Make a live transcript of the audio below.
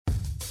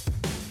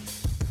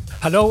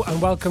Hello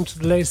and welcome to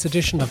the latest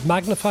edition of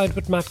Magnified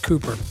with Matt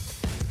Cooper.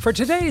 For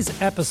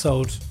today's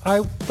episode,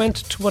 I went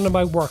to one of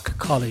my work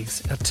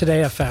colleagues at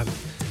Today FM,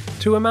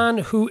 to a man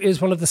who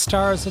is one of the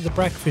stars of The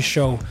Breakfast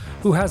Show,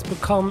 who has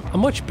become a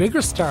much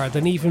bigger star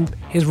than even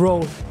his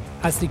role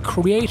as the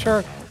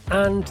creator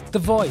and the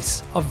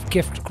voice of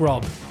Gift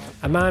Grub.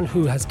 A man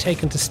who has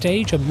taken to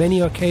stage on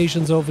many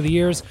occasions over the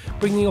years,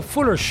 bringing a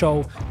fuller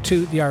show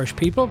to the Irish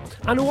people,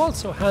 and who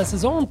also has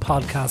his own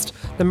podcast,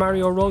 the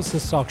Mario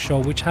Rosenstock Show,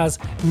 which has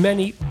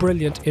many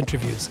brilliant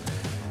interviews.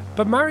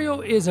 But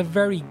Mario is a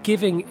very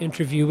giving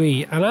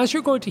interviewee, and as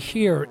you're going to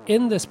hear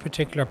in this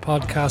particular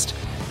podcast,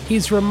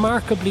 he's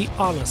remarkably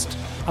honest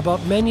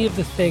about many of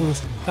the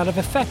things that have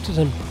affected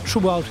him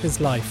throughout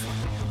his life.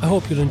 I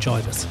hope you'll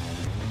enjoy this.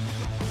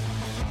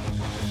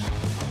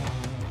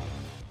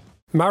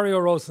 Mario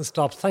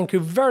Rosenstock, thank you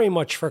very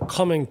much for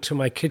coming to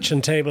my kitchen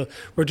table.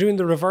 We're doing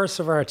the reverse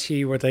of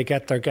RT, where they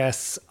get their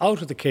guests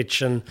out of the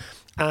kitchen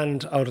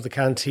and out of the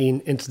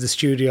canteen into the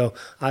studio.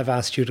 I've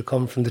asked you to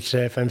come from the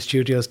Today FM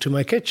studios to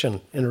my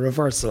kitchen in a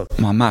reversal.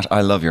 Well, Matt, I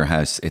love your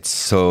house. It's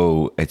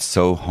so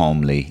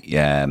homely.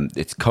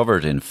 It's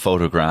covered in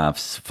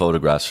photographs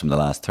from the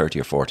last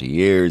 30 or 40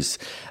 years,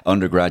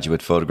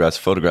 undergraduate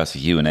photographs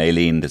of you and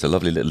Aileen. There's a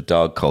lovely little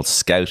dog called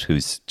Scout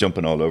who's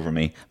jumping all over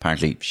me.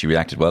 Apparently she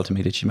reacted well to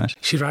me, did she, Matt?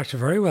 She reacted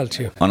very well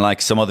to you.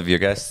 Unlike some other of your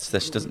guests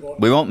that she doesn't.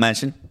 We won't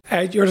mention.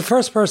 You're the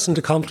first person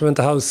to compliment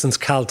the house since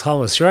Cal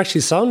Thomas. You're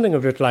actually sounding a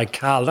bit like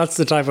Cal. That's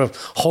the type of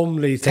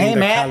homely thing. Hey,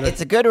 Matt,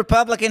 it's a good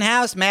Republican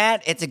house,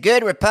 Matt. It's a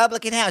good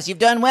Republican house. You've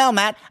done well,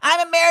 Matt.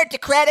 I'm a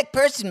meritocratic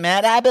person,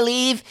 Matt. I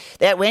believe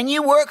that when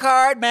you work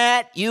hard,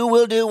 Matt, you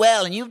will do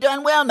well. And you've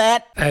done well,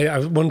 Matt. I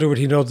wonder would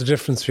he know the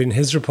difference between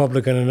his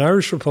Republican and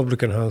Irish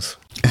Republican house?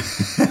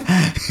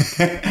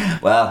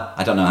 Well,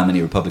 I don't know how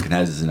many Republican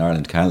houses in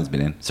Ireland Carl's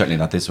been in. Certainly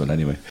not this one,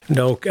 anyway.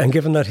 No, and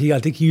given that I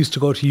think he used to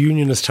go to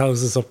unionist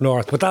houses up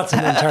north, but that's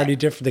an entirely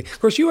different thing. Of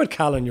course, you had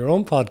Cal on your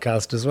own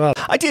podcast as well.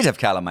 I did have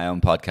Cal on my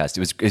own podcast.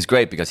 It was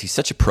great because he's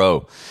such a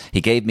pro.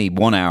 He gave me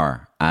 1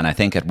 hour, and I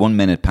think at 1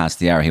 minute past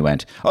the hour, he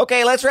went,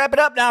 "Okay, let's wrap it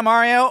up now,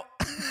 Mario."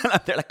 And I'm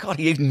there like, God,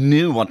 he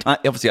knew what time.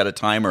 He obviously had a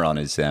timer on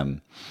his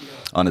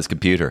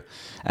computer.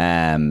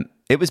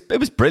 It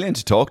was brilliant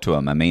to talk to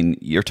him. I mean,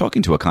 you're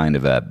talking to a kind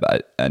of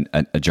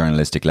a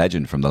journalistic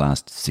legend from the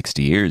last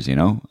 60 years, you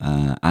know,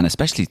 and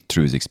especially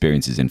through his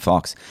experiences in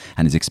Fox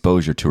and his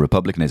exposure to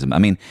republicanism. I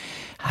mean,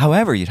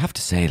 however, you'd have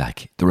to say,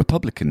 like, the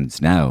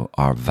Republicans now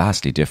are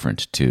vastly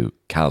different to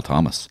Cal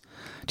Thomas.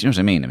 Do you know what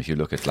I mean? If you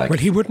look at, like... Well,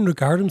 he wouldn't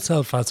regard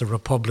himself as a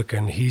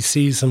Republican. He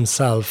sees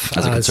himself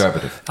as a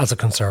conservative. As a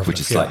conservative, which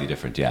is slightly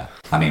different, yeah.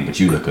 I mean, but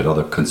you look at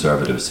other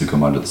conservatives who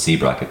come under the C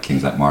bracket,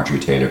 things like Marjorie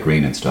Taylor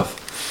Greene and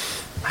stuff,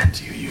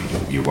 and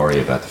you worry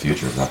about the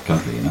future of that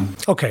country, you know?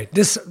 Okay,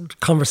 this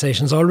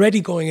conversation's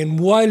already going in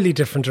wildly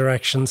different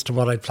directions to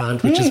what I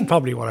planned, which is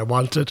probably what I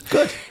wanted.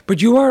 Good.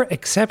 But you are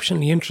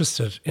exceptionally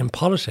interested in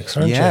politics,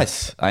 aren't you?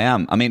 Yes, I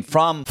am. I mean,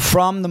 from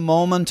the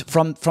moment,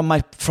 from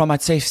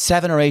I'd say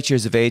 7 or 8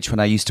 years of age when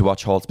I used to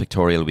watch Hall's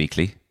Pictorial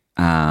Weekly,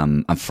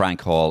 and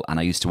Frank Hall, and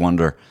I used to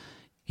wonder...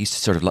 He used to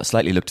sort of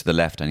slightly look to the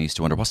left, and I used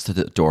to wonder, what's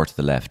the door to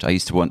the left? I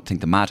used to think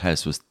the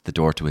Madhouse was the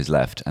door to his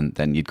left, and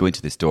then you'd go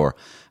into this door,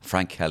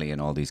 Frank Kelly and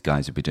all these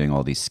guys would be doing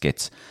all these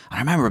skits. And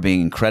I remember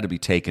being incredibly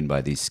taken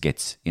by these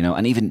skits, you know,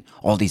 and even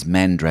all these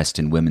men dressed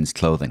in women's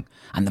clothing.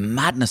 And the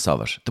madness of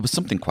it, there was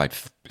something quite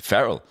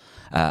feral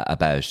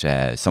about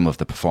some of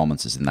the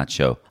performances in that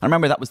show. I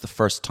remember that was the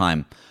first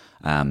time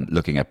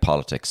looking at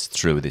politics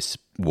through this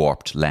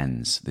warped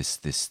lens,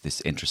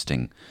 this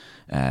interesting...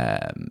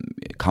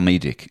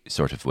 comedic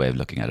sort of way of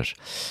looking at it.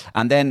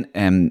 And then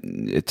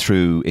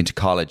through into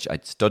college,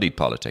 I'd studied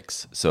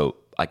politics. So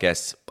I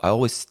guess I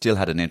always still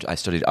had I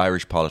studied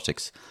Irish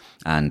politics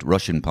and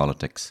Russian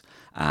politics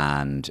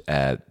and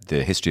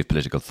the history of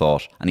political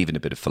thought and even a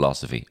bit of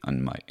philosophy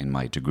in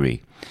my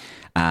degree.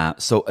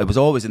 So it was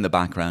always in the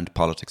background,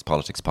 politics.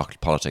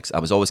 I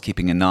was always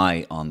keeping an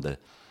eye on the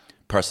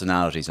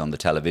personalities on the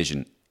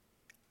television.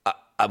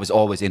 I was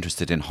always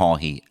interested in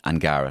Haughey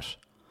and Garrett.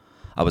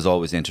 I was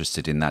always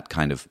interested in that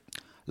kind of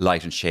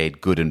light and shade,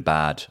 good and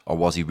bad, or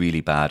was he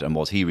really bad and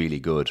was he really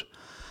good?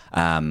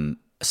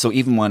 So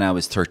even when I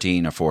was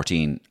 13 or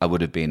 14, I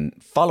would have been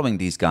following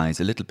these guys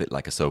a little bit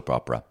like a soap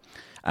opera.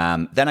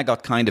 Then I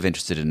got kind of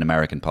interested in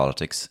American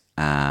politics,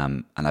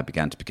 and I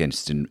began to be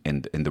interested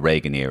in the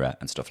Reagan era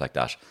and stuff like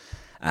that.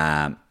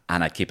 And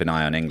I'd keep an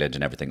eye on England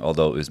and everything,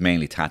 although it was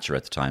mainly Thatcher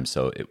at the time,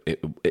 so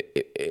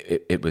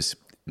it was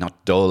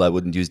not dull, I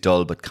wouldn't use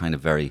dull, but kind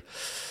of very...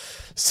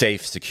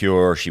 safe,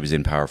 secure. She was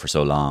in power for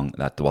so long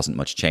that there wasn't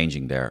much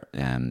changing there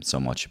so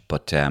much.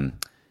 But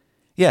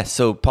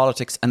so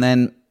politics. And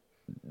then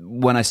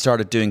when I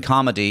started doing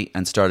comedy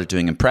and started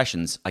doing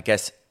impressions, I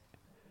guess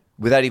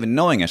without even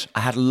knowing it,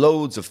 I had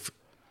loads of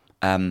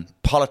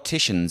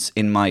politicians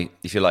in my,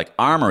 if you like,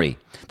 armory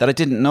that I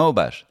didn't know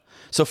about.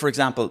 So, for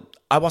example,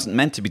 I wasn't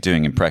meant to be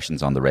doing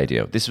impressions on the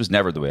radio. This was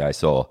never the way I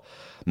saw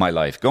my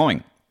life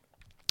going.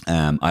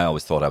 I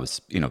always thought I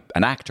was,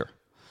 an actor.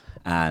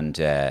 And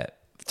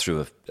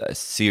through a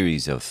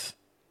series of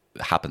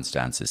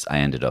happenstances, I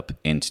ended up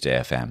in Today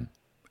FM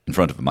in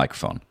front of a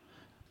microphone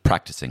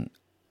practicing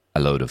a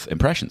load of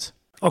impressions.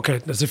 Okay,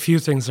 there's a few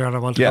things there I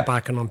want to go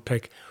back and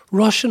unpick.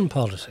 Russian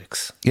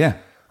politics. Yeah.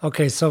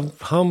 Okay, so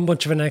how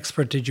much of an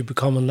expert did you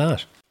become on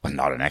that? Well,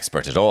 not an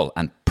expert at all.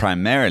 And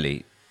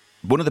primarily,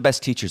 one of the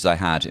best teachers I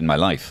had in my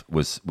life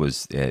was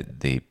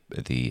the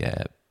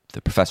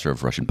professor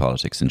of Russian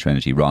politics in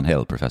Trinity,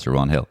 Professor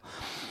Ron Hill.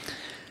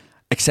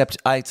 Except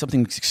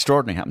something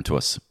extraordinary happened to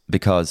us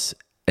because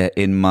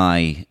in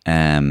my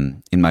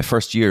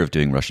first year of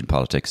doing Russian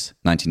politics,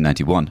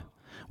 1991,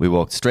 we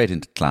walked straight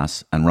into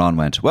class and Ron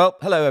went, well,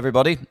 hello,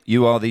 everybody.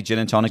 You are the gin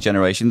and tonic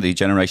generation, the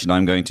generation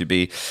I'm going to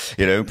be,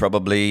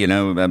 probably,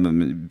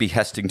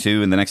 behesting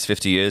to in the next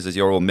 50 years as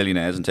you're all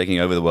millionaires and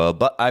taking over the world.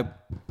 But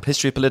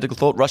history of political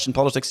thought, Russian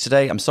politics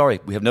today, I'm sorry,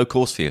 we have no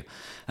course for you.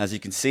 As you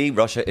can see,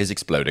 Russia is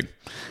exploding.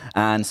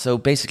 And so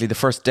basically the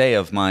first day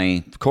of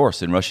my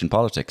course in Russian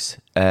politics,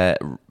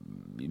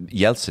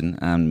 Yeltsin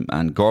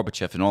and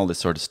Gorbachev and all this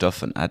sort of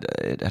stuff, and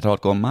it had all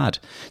gone mad.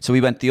 So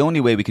we went, the only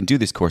way we can do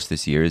this course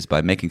this year is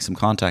by making some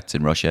contacts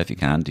in Russia if you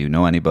can. Do you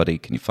know anybody?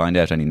 Can you find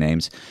out any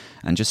names?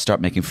 And just start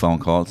making phone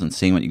calls and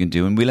seeing what you can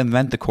do. And we'll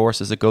invent the course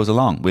as it goes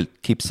along. We'll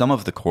keep some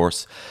of the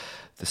course,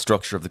 the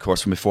structure of the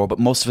course from before, but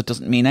most of it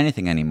doesn't mean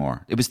anything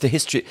anymore. It was the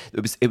history,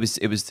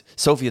 it was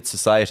Soviet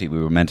society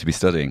we were meant to be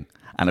studying.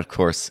 And of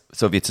course,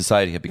 Soviet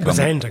society had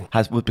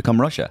would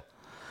become Russia.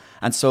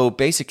 And so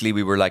basically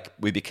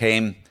we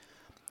became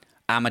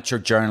amateur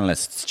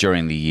journalists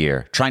during the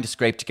year, trying to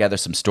scrape together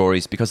some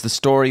stories because the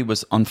story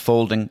was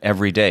unfolding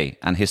every day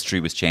and history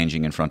was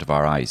changing in front of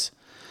our eyes.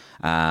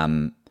 That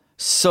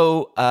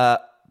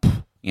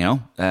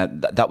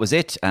was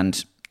it.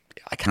 And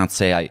I can't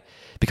say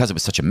because it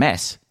was such a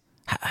mess,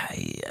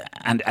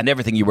 and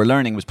everything you were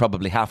learning was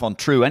probably half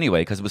untrue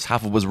anyway, because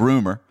half was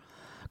rumor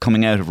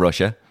coming out of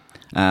Russia.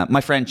 My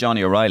friend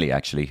Johnny O'Reilly,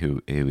 actually,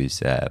 who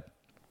is a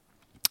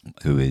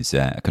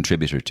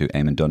contributor to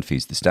Eamon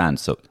Dunphy's The Stand.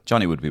 So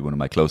Johnny would be one of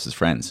my closest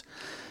friends.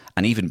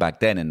 And even back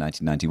then in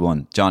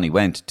 1991, Johnny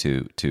went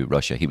to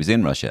Russia. He was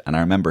in Russia. And I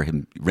remember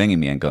him ringing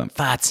me and going,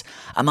 Fats,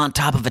 I'm on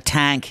top of a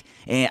tank.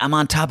 I'm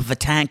on top of a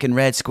tank in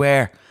Red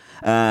Square.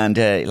 And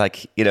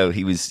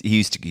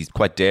he's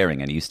quite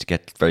daring and he used to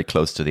get very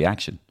close to the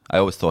action. I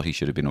always thought he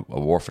should have been a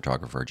war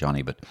photographer,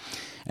 Johnny. But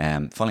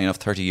funnily enough,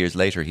 30 years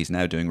later, he's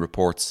now doing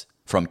reports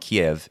from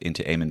Kiev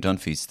into Eamon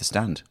Dunphy's The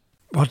Stand.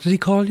 What did he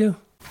call you?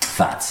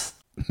 Fats.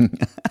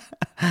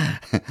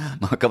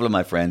 A couple of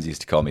my friends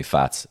used to call me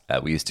Fats.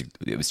 It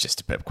was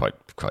just a bit quite.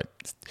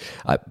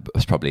 I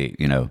was probably,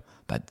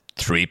 about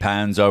 3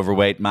 pounds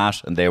overweight,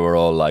 Matt, and they were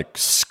all like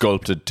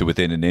sculpted to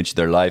within an inch of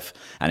their life.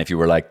 And if you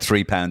were like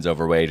 3 pounds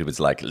overweight, it was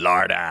like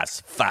lard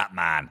ass, fat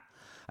man,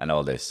 and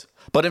all this.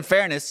 But in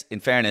fairness,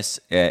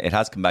 it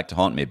has come back to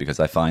haunt me because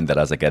I find that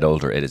as I get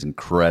older, it is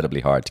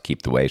incredibly hard to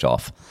keep the weight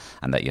off,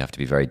 and that you have to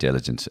be very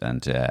diligent.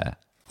 And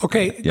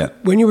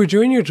when you were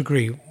doing your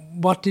degree,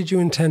 what did you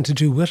intend to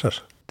do with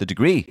it? The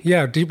degree?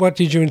 Yeah. What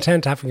did you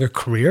intend having a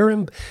career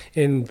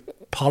in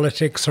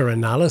politics or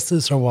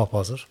analysis, or what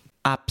was it?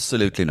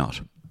 Absolutely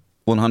not.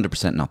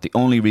 100% not. The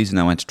only reason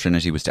I went to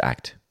Trinity was to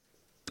act.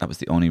 That was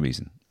the only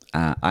reason.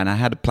 And I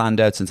had it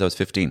planned out since I was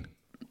 15.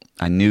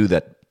 I knew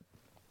that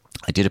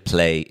I did a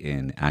play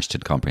in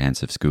Ashton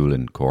Comprehensive School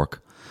in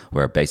Cork,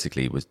 where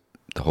basically it was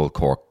the whole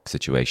Cork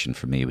situation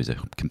for me was a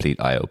complete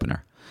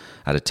eye-opener.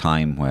 At a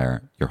time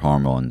where your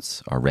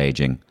hormones are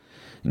raging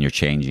and you're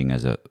changing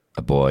as a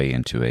boy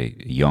into a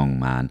young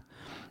man,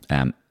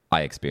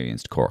 I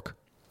experienced Cork,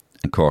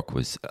 and Cork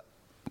was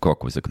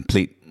a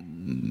complete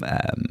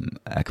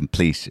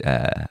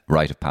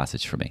rite of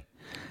passage for me.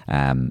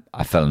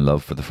 I fell in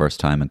love for the first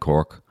time in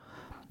Cork.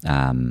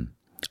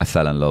 I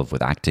fell in love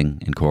with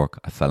acting in Cork.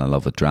 I fell in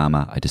love with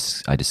drama.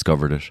 I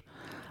discovered it,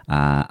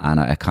 and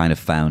I kind of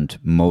found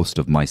most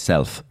of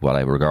myself, what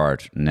I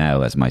regard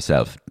now as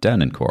myself,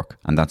 down in Cork.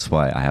 And that's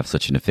why I have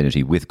such an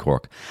affinity with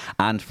Cork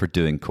and for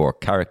doing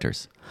Cork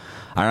characters.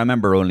 I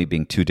remember only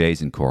being 2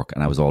 days in Cork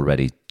and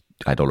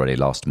I'd already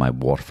lost my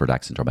Waterford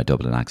accent or my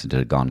Dublin accent. It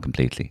had gone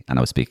completely, and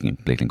I was speaking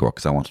completely in Cork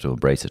because I wanted to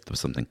embrace it. There was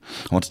something,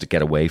 I wanted to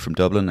get away from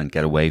Dublin and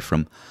get away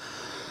from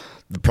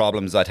the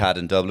problems I'd had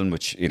in Dublin,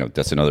 which,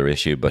 that's another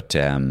issue, but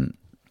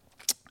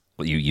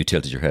you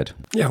tilted your head.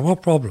 Yeah,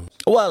 what problem?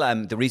 Well,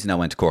 the reason I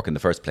went to Cork in the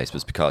first place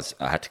was because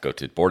I had to go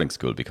to boarding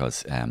school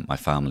because my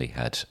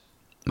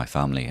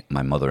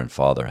mother and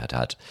father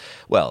had,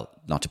 well,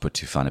 not to put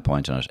too fine a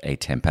point on it, a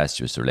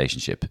tempestuous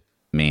relationship,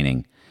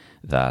 meaning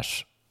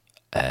that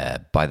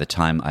by the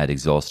time I had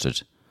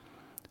exhausted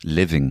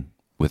living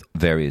with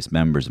various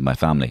members of my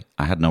family,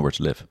 I had nowhere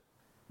to live.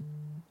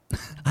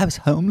 I was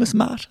homeless,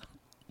 Matt.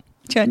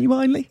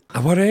 Genuinely.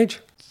 At what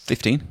age?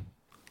 15.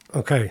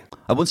 Okay.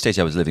 At one stage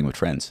I was living with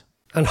friends.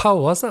 And how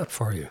was that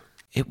for you?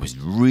 It was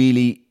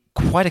really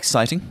quite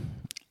exciting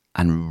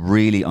and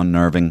really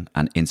unnerving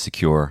and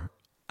insecure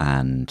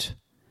and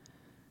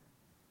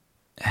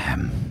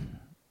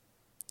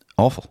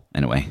awful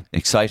in a way.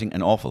 Exciting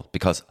and awful,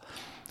 because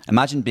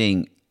imagine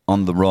being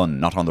on the run,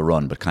 not on the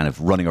run, but kind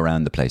of running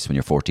around the place when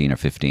you're 14 or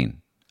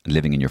 15 and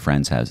living in your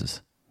friends'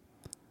 houses.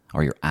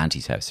 or your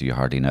auntie's house who you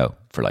hardly know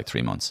for like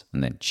 3 months,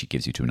 and then she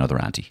gives you to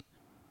another auntie,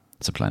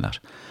 something like that.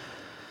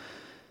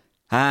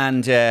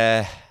 And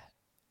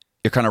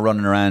you're kind of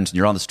running around and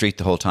you're on the street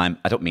the whole time.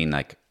 I don't mean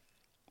like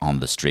on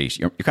the street.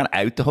 You're kind of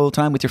out the whole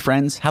time with your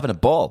friends, having a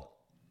ball.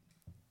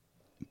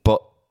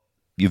 But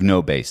you've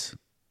no base.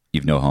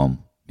 You've no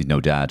home. You've no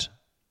dad.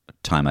 At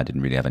the time, I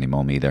didn't really have any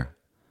mum either.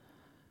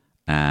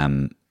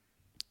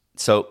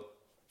 So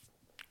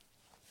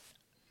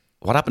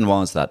what happened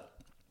was that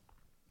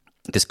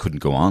this couldn't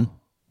go on.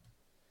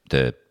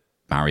 The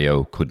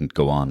Mario couldn't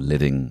go on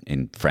living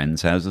in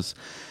friends' houses.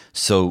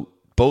 So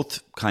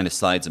both kind of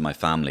sides of my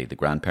family, the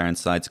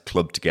grandparents' sides,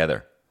 clubbed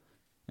together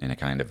in a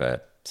kind of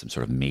some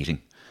sort of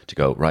meeting to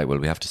go, right, well,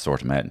 we have to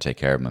sort him out and take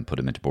care of him and put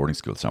him into boarding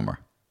school somewhere.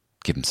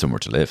 Give him somewhere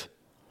to live.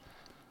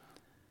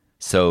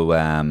 So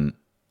I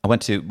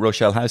went to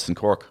Rochelle House in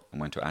Cork and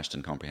went to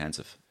Ashton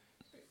Comprehensive.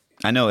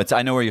 I know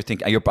where you're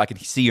thinking. I can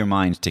see your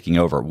mind ticking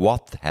over.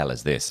 What the hell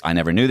is this? I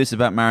never knew this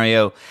about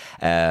Mario.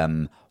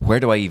 Where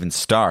do I even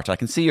start? I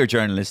can see your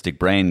journalistic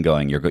brain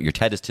going. Your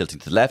head is tilting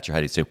to the left. Your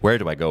head is saying, where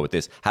do I go with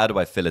this? How do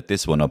I fill it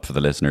this one up for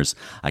the listeners?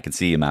 I can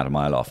see him at a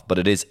mile off. But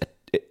it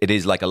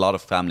is like a lot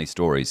of family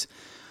stories,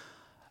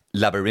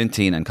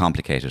 labyrinthine and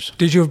complicated.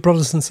 Did you have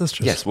brothers and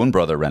sisters? Yes, one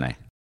brother, Rene.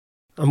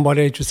 And what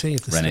age was he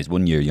at this Rene's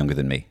 1 year younger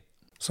than me.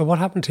 So what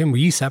happened to him? Were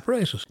you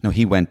separated? No,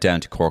 he went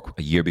down to Cork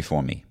a year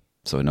before me.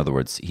 So in other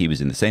words, he was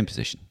in the same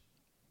position.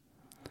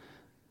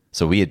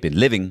 So we had been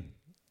living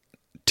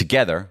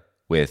together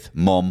with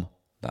mum,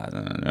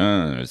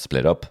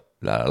 split up,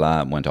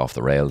 went off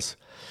the rails.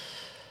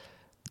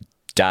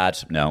 Dad,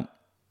 no,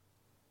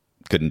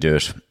 couldn't do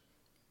it.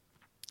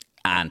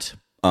 Aunt,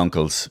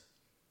 uncles,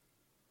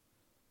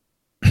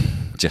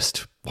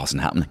 just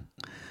wasn't happening.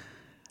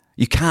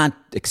 You can't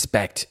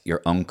expect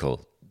your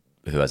uncle,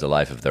 who has a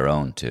life of their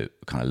own, to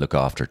kind of look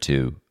after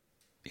two.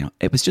 You know,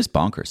 it was just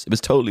bonkers. It was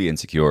totally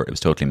insecure. It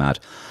was totally mad.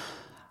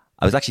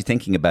 I was actually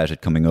thinking about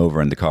it coming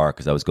over in the car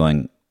because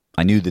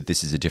I knew that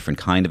this is a different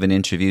kind of an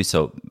interview,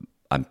 so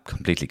I'm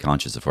completely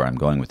conscious of where I'm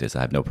going with this. I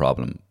have no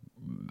problem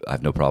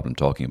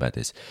talking about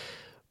this.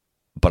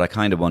 But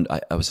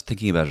I was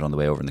thinking about it on the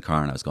way over in the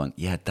car, and I was going,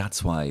 yeah,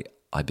 that's why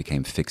I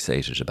became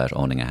fixated about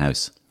owning a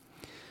house.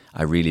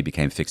 I really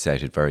became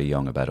fixated very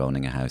young about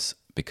owning a house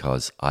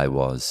because I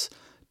was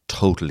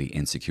totally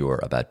insecure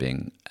about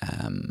being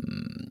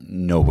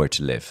nowhere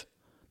to live,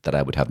 that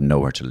I would have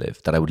nowhere to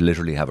live, that I would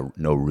literally have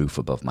no roof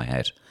above my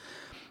head.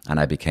 And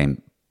I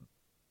became,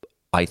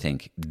 I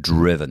think,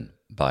 driven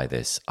by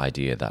this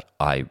idea that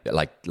I,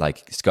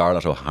 like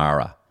Scarlett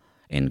O'Hara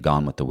in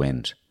Gone with the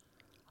Wind,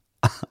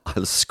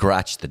 I'll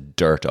scratch the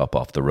dirt up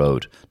off the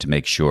road to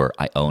make sure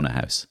I own a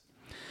house.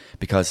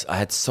 Because I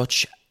had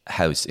such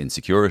house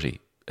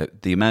insecurity.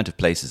 The amount of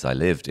places I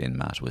lived in,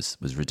 Matt,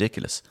 was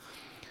ridiculous.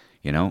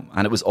 You know,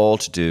 and it was all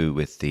to do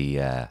with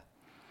the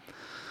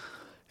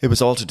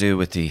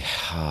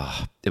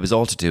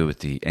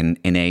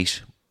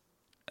innate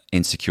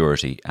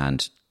insecurity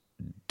and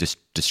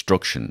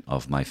destruction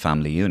of my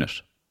family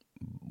unit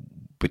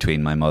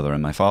between my mother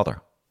and my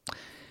father.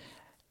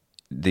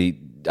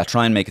 I'll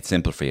try and make it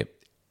simple for you.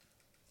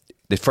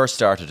 They first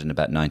started in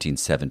about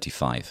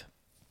 1975.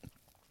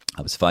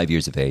 I was 5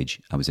 years of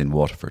age. I was in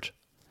Waterford.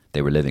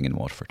 They were living in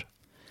Waterford,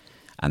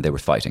 and they were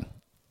fighting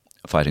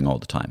all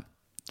the time.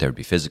 There would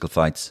be physical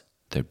fights.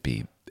 It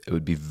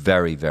would be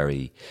very,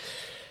 very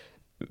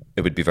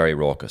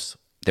raucous.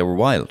 They were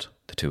wild,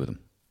 the two of them.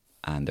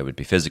 And there would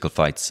be physical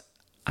fights.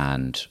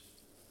 And,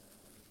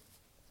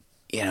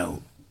 you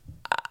know,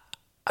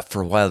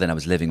 for a while then I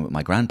was living with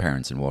my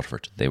grandparents in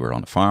Waterford. They were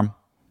on a farm,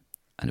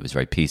 and it was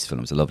very peaceful.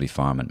 It was a lovely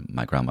farm, and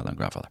my grandmother and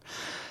grandfather.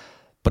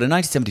 But in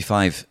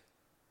 1975,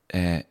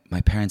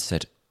 my parents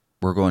said,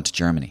 we're going to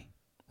Germany.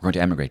 We're going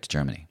to emigrate to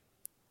Germany.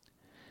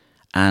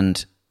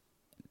 And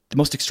the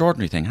most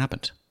extraordinary thing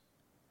happened.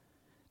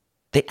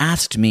 They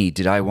asked me,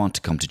 did I want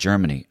to come to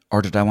Germany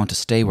or did I want to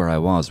stay where I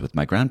was with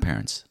my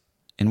grandparents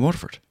in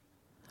Waterford?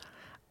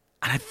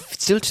 And I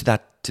still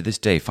to this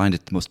day find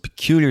it the most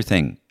peculiar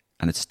thing,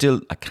 and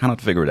I cannot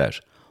figure it out.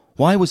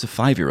 Why was a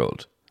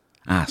 5-year-old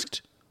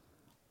asked?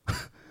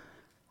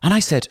 And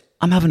I said,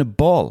 I'm having a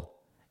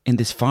ball in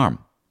this farm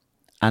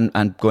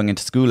and going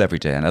into school every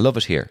day, and I love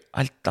it here.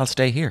 I'll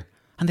stay here.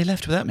 And they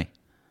left without me.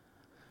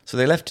 So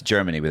they left to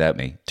Germany without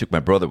me, took my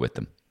brother with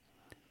them.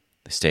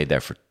 They stayed there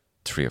for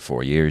 3 or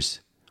 4 years.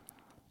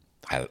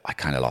 I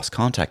kind of lost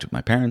contact with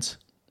my parents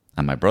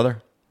and my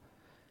brother.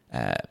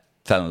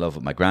 Fell in love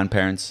with my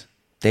grandparents.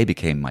 They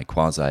became my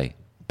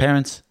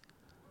quasi-parents.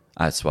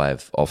 That's why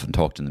I've often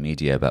talked in the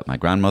media about my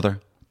grandmother.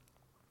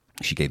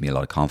 She gave me a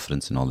lot of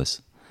confidence in all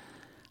this.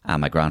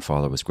 And my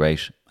grandfather was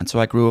great. And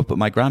so I grew up with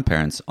my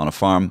grandparents on a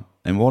farm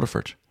in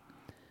Waterford.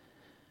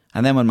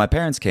 And then when my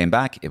parents came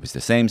back, it was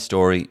the same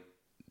story.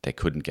 They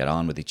couldn't get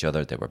on with each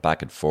other. They were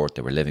back and forth.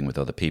 They were living with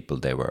other people.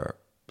 They were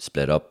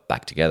split up,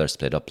 back together,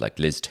 split up like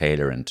Liz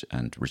Taylor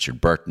and Richard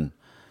Burton.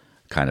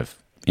 Kind of,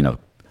 you know,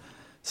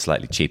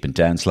 slightly cheapened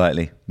down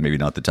slightly. Maybe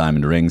not the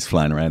Diamond Rings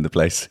flying around the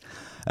place.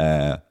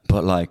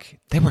 But like,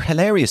 they were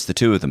hilarious, the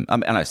two of them. I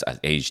mean, and I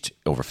aged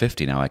over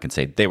 50 now, I can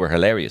say they were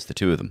hilarious, the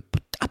two of them,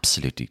 but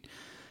absolutely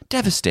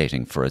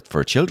devastating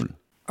for children.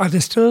 Are they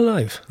still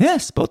alive?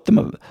 Yes, both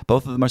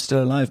of them are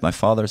still alive. My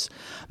father's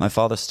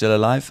still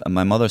alive, and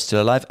my mother's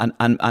still alive.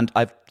 And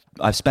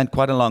I've spent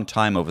quite a long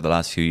time over the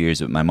last few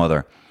years with my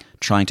mother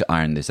trying to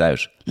iron this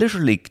out.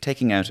 Literally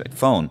taking out a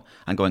phone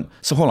and going,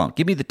 so hold on,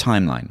 give me the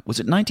timeline. Was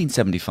it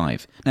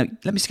 1975? Now,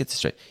 let me just get this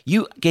straight.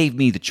 You gave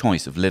me the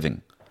choice of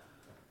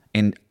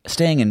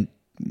staying in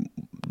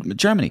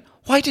Germany.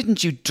 Why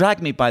didn't you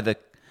drag me by the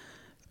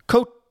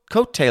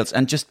coattails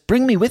and just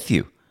bring me with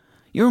you?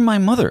 You're my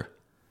mother.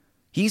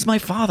 He's my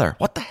father.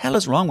 What the hell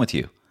is wrong with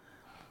you?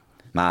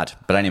 Mad.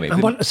 But anyway.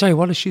 And what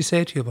does she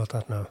say to you about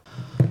that now?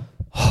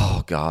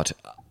 Oh, God.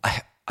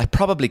 I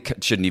probably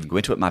shouldn't even go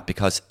into it, Matt,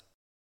 because...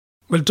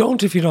 Well,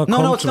 don't if you're not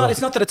comfortable. No, it's not.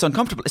 It's not that it's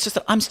uncomfortable. It's just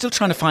that I'm still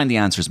trying to find the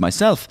answers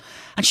myself.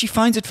 And she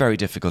finds it very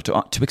difficult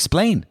to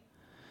explain.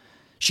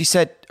 She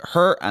said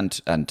her and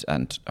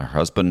her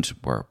husband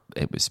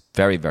it was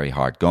very, very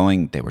hard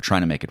going. They were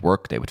trying to make it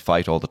work. They would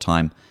fight all the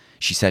time.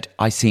 She said,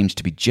 I seemed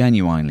to be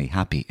genuinely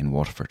happy in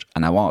Waterford.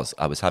 And I was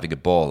having a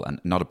ball, and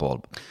not a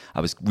ball.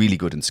 I was really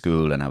good in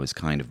school and I was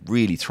kind of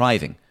really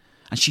thriving.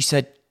 And she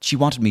said she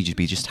wanted me to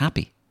be just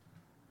happy.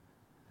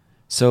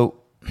 So,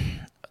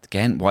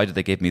 again, why did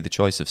they give me the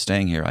choice of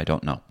staying here? I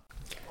don't know.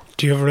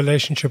 Do you have a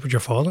relationship with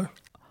your father?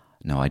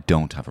 No, I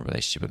don't have a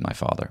relationship with my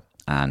father.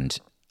 And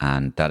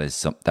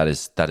that's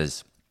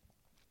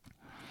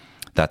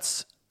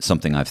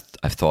something I've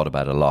thought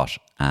about a lot.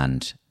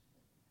 And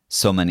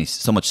so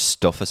much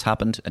stuff has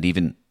happened, and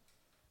even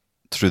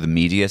through the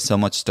media, so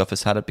much stuff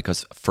has had it,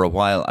 because for a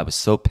while I was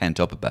so pent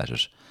up about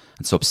it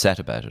and so upset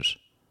about it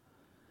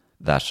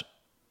that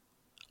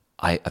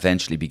I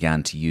eventually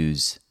began to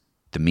use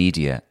the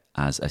media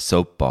as a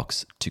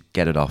soapbox to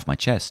get it off my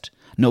chest.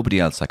 Nobody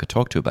else I could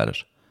talk to about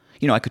it.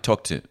 You know, I could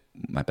talk to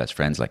my best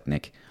friends like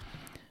Nick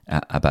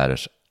about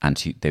it, and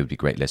they would be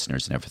great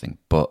listeners and everything.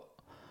 But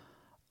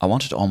I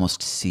wanted to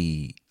almost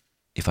see,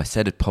 if I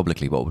said it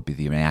publicly, what would be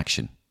the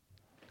reaction.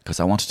 Because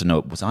I wanted to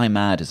know, was I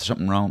mad? Is there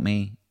something wrong with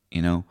me?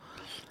 You know?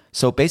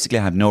 So basically,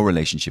 I have no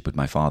relationship with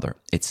my father.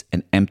 It's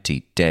an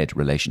empty, dead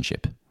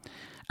relationship.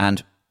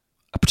 And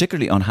a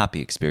particularly unhappy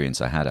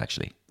experience I had,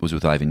 actually, was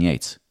with Ivan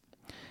Yates.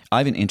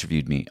 Ivan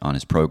interviewed me on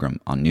his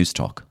program on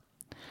Rosenstock.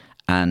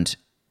 And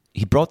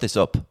he brought this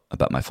up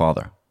about my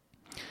father.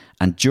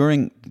 And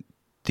during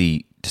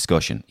the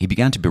discussion, he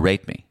began to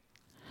berate me.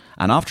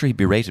 And after he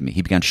berated me,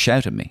 he began to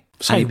shout at me.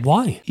 Say,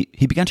 why?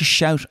 He began to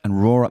shout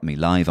and roar at me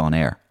live on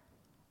air.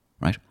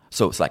 Right?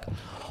 So it's like,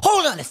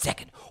 Hold on a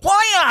second.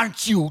 Why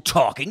aren't you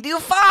talking to your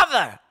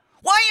father?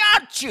 Why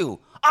aren't you?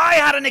 I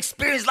had an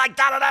experience like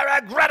that and I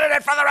regretted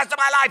it for the rest of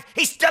my life.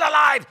 He's still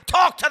alive.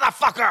 Talk to the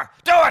fucker.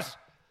 Do it.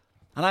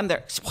 and I'm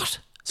there. What?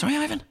 Sorry,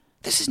 Ivan?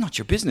 This is not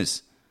your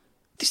business.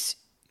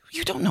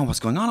 You don't know what's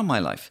going on in my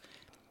life.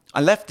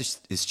 I left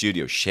his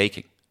studio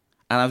shaking.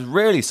 And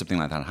rarely something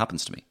like that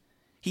happens to me.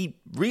 He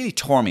really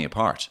tore me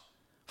apart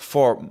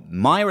for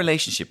my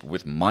relationship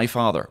with my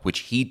father, which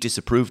he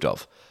disapproved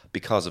of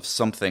because of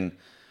something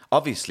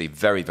obviously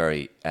very,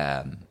 very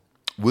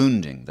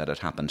wounding that had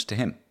happened to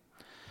him.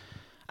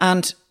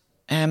 And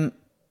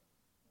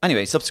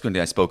anyway,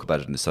 subsequently I spoke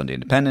about it in the Sunday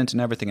Independent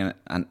and everything.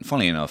 And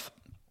funnily enough,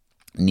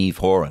 Niamh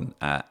Horan,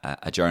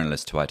 a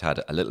journalist who I'd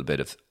had a little bit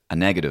of a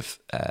negative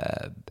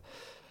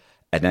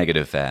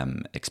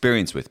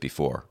experience with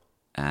before.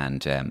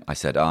 And I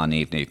said,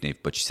 Niamh.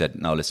 But she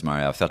said, no, listen,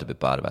 Mario, I've felt a bit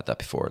bad about that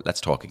before.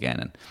 Let's talk again.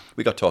 And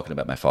we got talking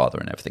about my father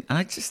and everything. And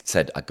I just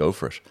said, I'd go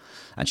for it.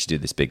 And she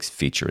did this big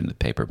feature in the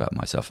paper about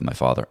myself and my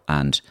father.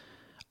 And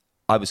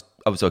I was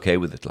okay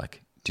with it,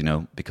 like, do you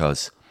know,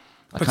 because...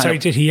 But sorry,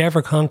 did he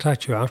ever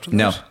contact you after that?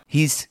 No.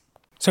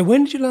 So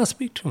when did you last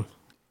speak to him?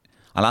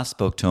 I last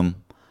spoke to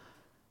him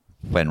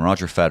when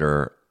Roger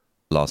Federer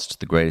lost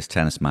the greatest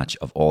tennis match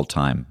of all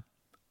time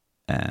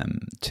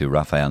to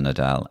Rafael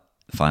Nadal,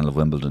 the final of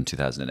Wimbledon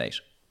 2008.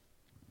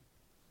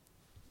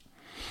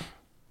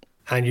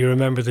 And you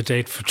remember the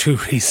date for two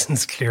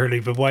reasons, clearly.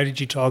 But why did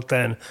you talk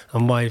then,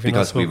 and why have you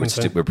not spoken Because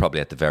we were probably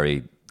at the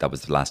very... That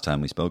was the last time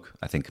we spoke.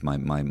 I think my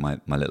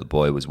little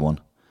boy was one.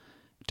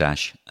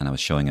 Dash, and I was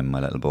showing him my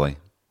little boy,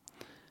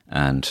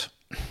 and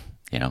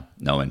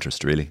no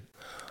interest really.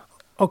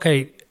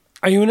 Okay,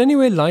 are you in any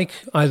way like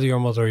either your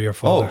mother or your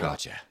father? Oh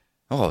God, yeah.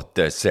 Oh,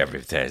 there's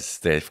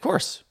of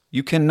course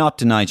you cannot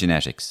deny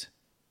genetics.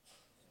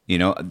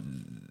 In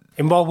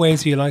what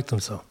ways do you like them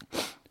so?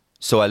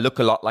 So I look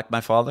a lot like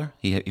my father.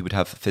 He would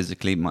have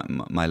physically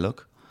my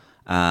look.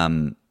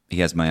 He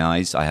has my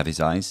eyes. I have his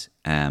eyes.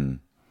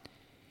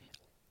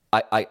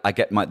 I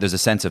get there's a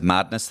sense of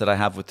madness that I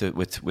have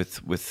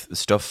with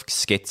stuff,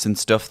 skits and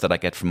stuff that I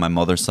get from my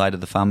mother's side of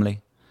the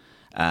family.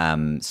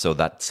 So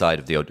that side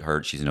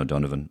of she's in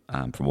O'Donovan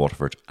from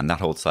Waterford, and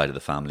that whole side of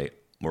the family,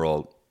 we're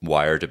all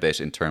wired a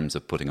bit in terms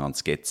of putting on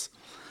skits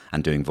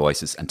and doing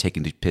voices and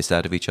taking the piss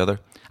out of each other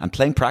and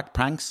playing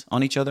pranks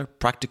on each other,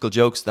 practical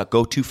jokes that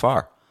go too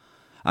far.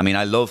 I mean,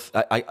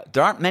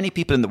 there aren't many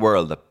people in the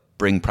world that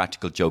bring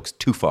practical jokes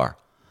too far.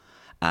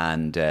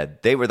 And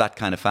they were that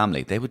kind of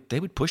family. They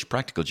would push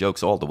practical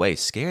jokes all the way,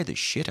 scare the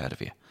shit out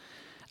of you.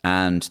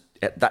 And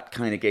that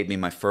kind of gave me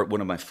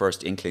one of my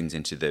first inklings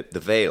into the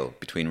veil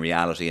between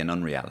reality and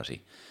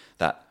unreality.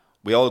 That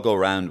we all go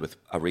around with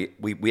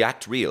we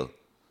act real,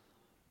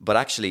 but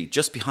actually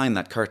just behind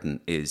that curtain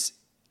is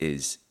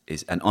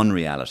an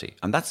unreality.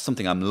 And that's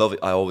something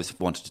I always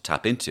wanted to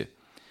tap into.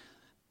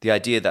 The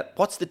idea that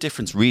what's the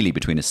difference really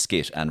between a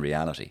skit and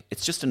reality?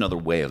 It's just another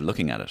way of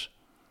looking at it.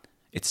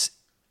 It's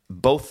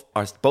both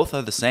are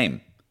the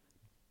same.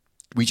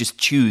 We just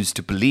choose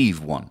to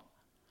believe one.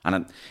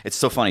 And it's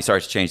so funny,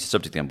 sorry to change the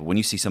subject again, but when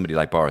you see somebody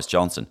like Boris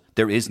Johnson,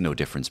 there is no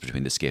difference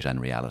between the skit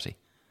and reality.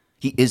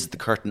 He is the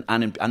curtain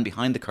and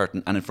behind the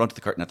curtain and in front of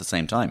the curtain at the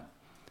same time.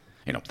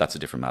 That's a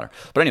different matter.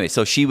 But anyway,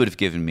 so she would have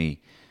given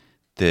me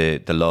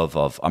the love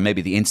of, or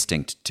maybe the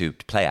instinct to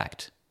play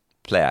act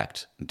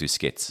and do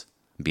skits,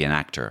 be an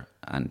actor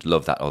and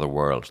love that other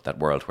world, that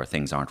world where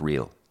things aren't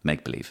real,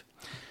 make believe.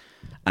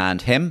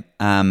 And him,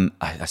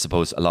 I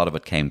suppose a lot of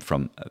it came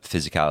from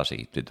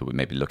physicality, that we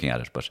may be looking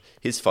at it, but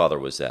his father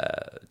was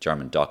a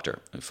German doctor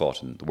who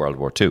fought in World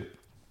War II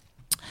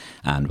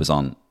and was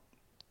on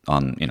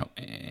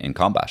in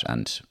combat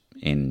and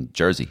in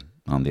Jersey,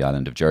 on the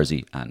island of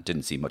Jersey, and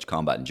didn't see much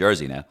combat in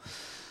Jersey now.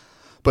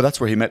 But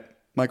that's where he met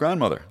my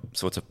grandmother.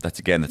 So that's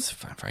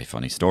a very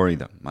funny story.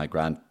 That my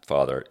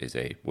grandfather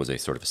was a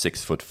sort of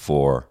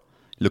 6'4",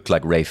 looked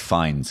like Ralph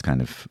Fiennes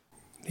kind of.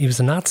 He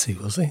was a Nazi,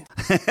 was he?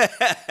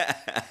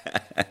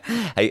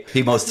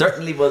 He most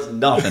certainly was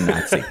not a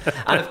Nazi.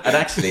 and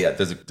actually,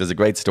 there's a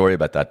great story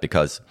about that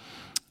because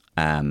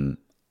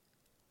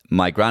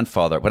my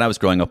grandfather, when I was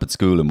growing up at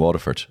school in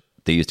Waterford,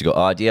 they used to go,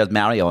 "Oh, dear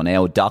Mario,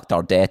 now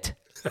Dr. Death."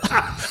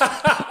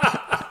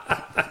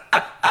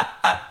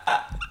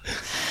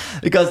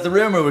 Because the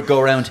rumour would go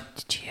around,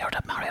 "Did you hear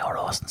that Mario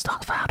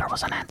Rosenstock father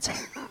was a Nazi?"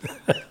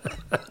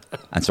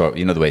 And so,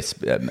 the way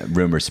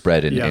rumours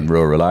spread in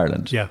rural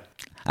Ireland. Yeah.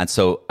 And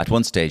so at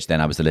one stage then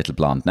I was the little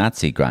blonde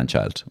Nazi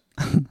grandchild.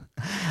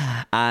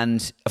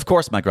 And of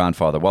course my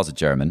grandfather was a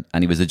German,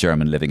 and he was a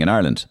German living in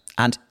Ireland.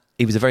 And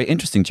he was a very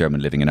interesting German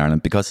living in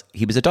Ireland because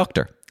he was a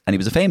doctor, and he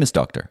was a famous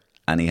doctor.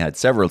 And he had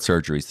several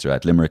surgeries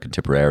throughout Limerick and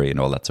Tipperary and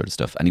all that sort of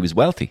stuff. And he was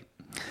wealthy,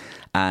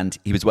 and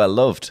he was well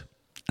loved.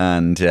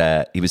 And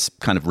he was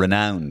kind of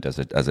renowned as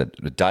a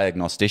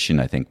diagnostician,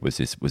 I think, was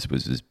his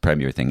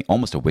premier thing.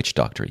 Almost a witch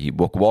doctor. He'd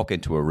walk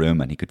into a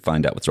room and he could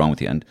find out what's wrong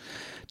with you, and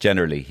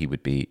generally he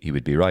would be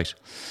right.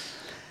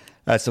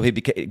 So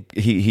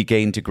he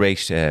gained a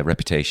great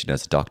reputation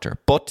as a doctor.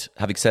 But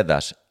having said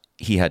that,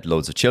 he had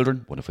loads of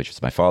children, one of which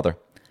was my father.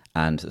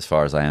 And as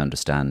far as I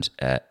understand,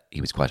 he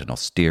was quite an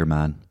austere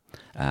man.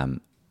 I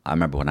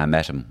remember when I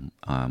met him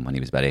when he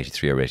was about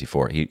 83 or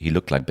 84, he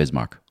looked like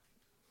Bismarck.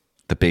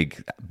 The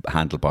big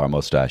handlebar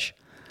mustache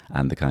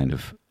and the kind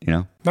of,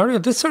 Mario,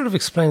 this sort of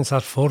explains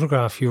that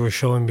photograph you were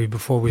showing me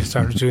before we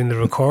started doing the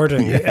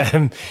recording.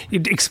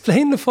 You'd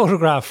explain the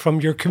photograph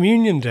from your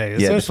communion day,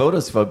 is it? The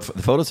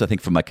photos, I think,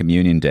 from my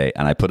communion day,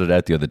 and I put it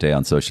out the other day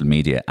on social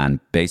media,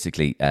 and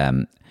basically,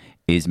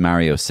 is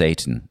Mario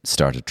Satan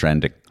started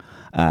trending.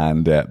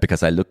 And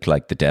because I look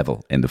like the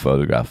devil in the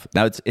photograph.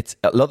 Now it's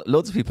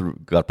loads of people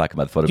got back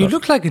about the photograph. You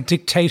look like a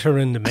dictator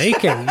in the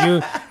making.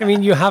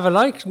 You have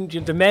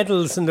the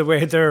medals and the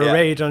way they're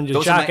arrayed on your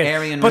Those jacket. Are my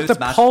Aryan but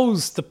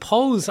roots, the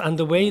pose, and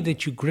the way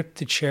that you grip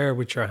the chair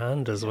with your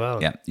hand as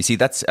well. Yeah, you see,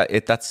 that's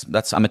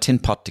I'm a tin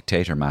pot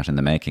dictator, Matt, in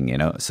the making.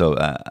 So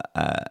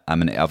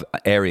I'm of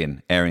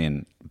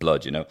Aryan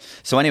blood.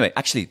 So anyway,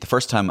 actually, the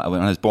first time when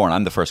I was born,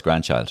 I'm the first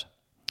grandchild,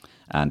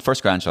 and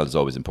first grandchild is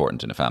always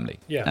important in a family.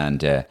 Yeah,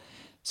 and.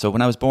 So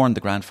when I was born,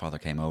 the grandfather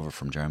came over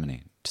from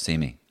Germany to see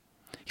me.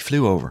 He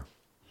flew over,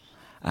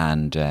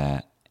 and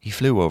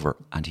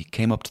he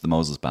came up to the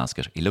Moses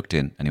basket. He looked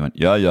in and he went,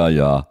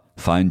 yeah,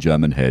 fine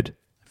German head.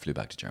 Flew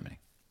back to Germany.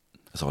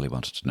 That's all he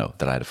wanted to know,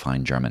 that I had a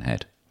fine German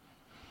head.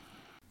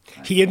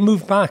 He had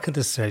moved back at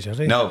this stage, had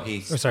he? No,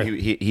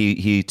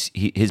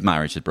 his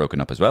marriage had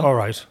broken up as well. All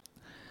right.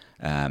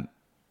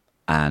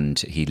 And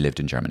he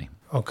lived in Germany.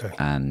 Okay.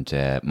 And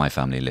my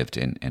family lived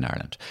in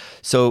Ireland.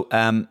 So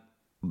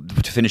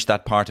to finish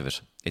that part of it,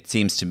 it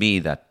seems to me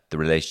that the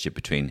relationship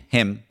between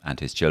him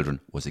and his children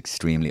was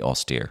extremely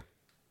austere.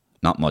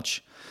 Not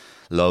much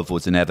love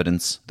was in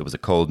evidence. There was a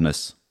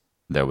coldness.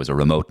 There was a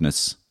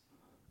remoteness.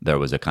 There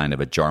was a kind of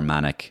a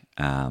Germanic,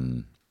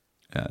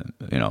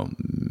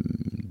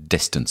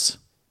 distance.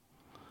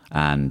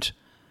 And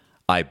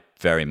I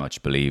very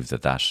much believe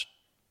that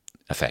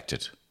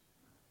affected,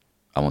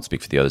 I won't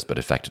speak for the others, but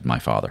affected my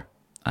father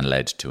and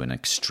led to an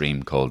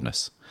extreme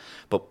coldness.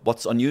 But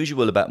what's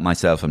unusual about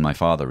myself and my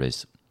father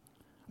is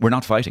we're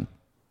not fighting.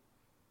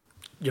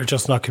 You're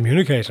just not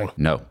communicating.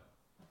 No.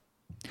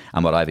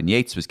 And what Ivan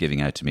Yates was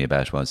giving out to me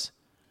about was,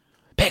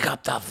 pick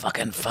up the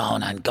fucking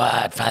phone and go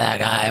out for that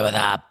guy with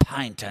a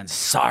pint and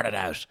sort it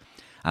out.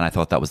 And I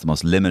thought that was the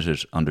most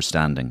limited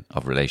understanding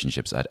of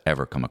relationships I'd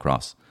ever come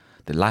across.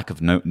 The lack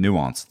of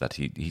nuance, that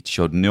he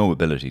showed no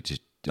ability to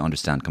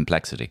understand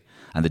complexity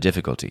and the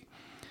difficulty.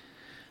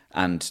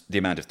 And the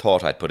amount of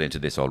thought I'd put into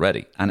this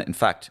already. And in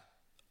fact,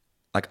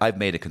 like I've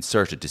made a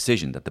concerted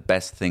decision that the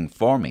best thing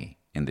for me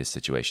in this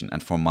situation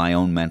and for my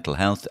own mental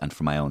health and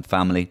for my own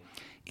family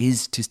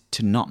is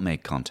to not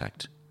make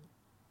contact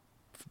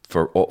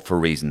for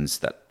reasons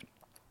that,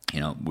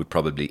 would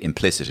probably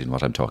implicit in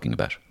what I'm talking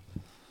about.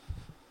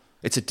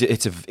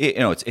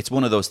 It's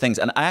one of those things.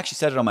 And I actually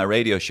said it on my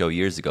radio show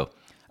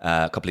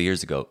a couple of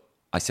years ago.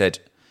 I said,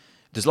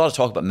 there's a lot of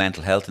talk about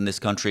mental health in this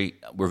country.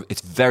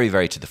 It's very,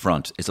 very to the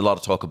front. It's a lot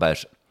of talk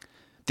about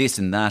this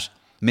and that.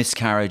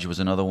 Miscarriage was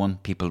another one.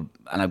 People,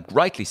 and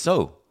rightly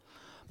so.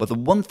 But the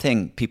one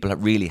thing people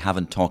really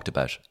haven't talked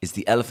about is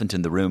the elephant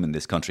in the room in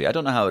this country. I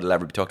don't know how it'll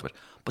ever be talked about.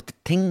 But the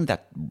thing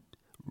that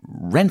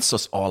rents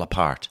us all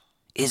apart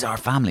is our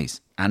families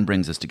and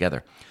brings us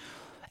together.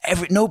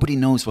 Nobody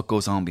knows what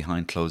goes on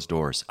behind closed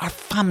doors. Our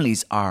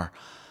families are...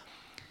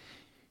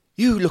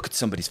 You look at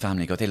somebody's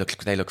family and go, they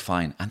look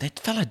fine. And that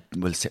fella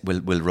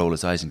will roll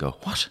his eyes and go,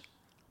 what?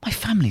 My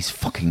family's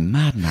fucking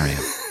mad, Mario.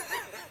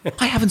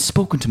 I haven't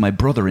spoken to my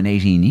brother in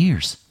 18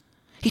 years.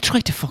 He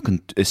tried to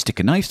fucking stick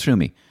a knife through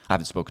me. I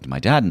haven't spoken to my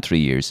dad in 3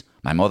 years.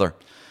 My mother,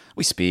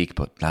 we speak,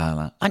 but blah,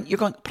 blah. And you're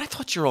going, but I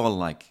thought you're all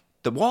like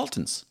the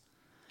Waltons.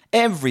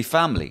 Every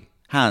family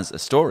has a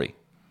story.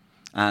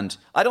 And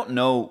I don't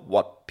know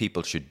what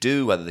people should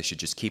do, whether they should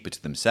just keep it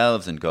to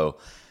themselves and go,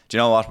 do you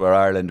know what, we're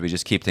Ireland, we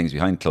just keep things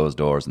behind closed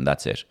doors and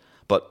that's it.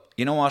 But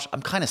you know what,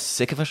 I'm kind of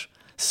sick of it.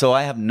 So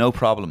I have no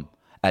problem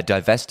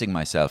divesting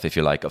myself, if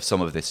you like, of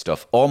some of this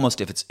stuff,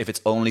 almost if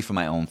it's only for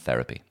my own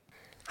therapy.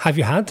 Have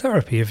you had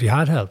therapy? Have you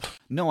had help?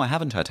 No, I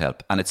haven't had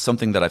help. And it's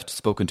something that I've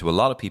spoken to a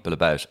lot of people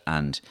about,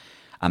 and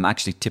I'm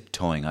actually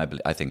tiptoeing,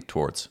 I think,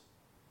 towards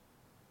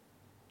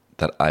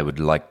that. I would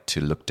like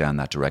to look down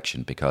that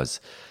direction because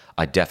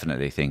I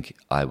definitely think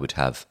I would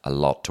have a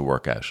lot to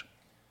work out.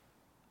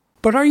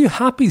 But are you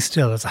happy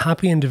still as a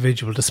happy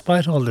individual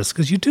despite all this?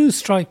 Because you do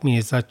strike me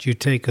as that you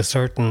take a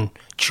certain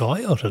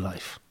joy out of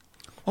life.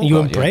 Oh, you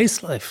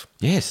embrace life.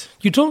 Yes.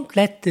 You don't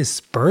let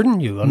this burden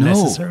you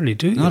unnecessarily,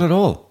 do you? Not at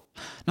all.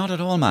 Not at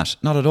all, Matt.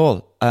 Not at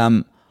all.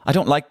 I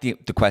don't like the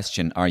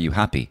question, are you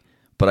happy?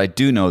 But I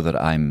do know that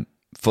I'm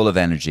full of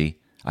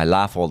energy. I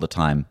laugh all the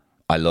time.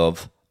 I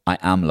love. I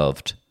am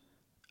loved.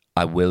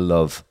 I will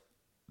love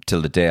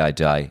till the day I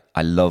die.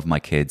 I love my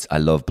kids. I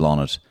love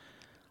Blonnet.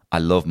 I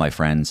love my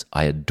friends.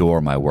 I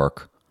adore my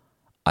work.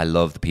 I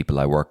love the people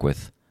I work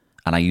with.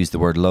 And I use the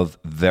word love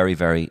very,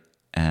 very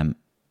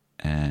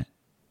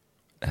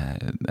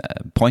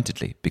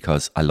pointedly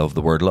because I love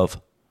the word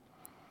love.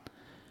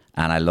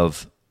 And I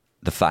love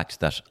the fact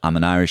that I'm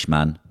an Irish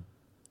man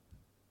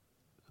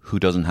who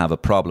doesn't have a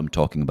problem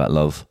talking about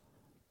love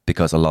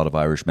because a lot of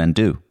Irish men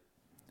do.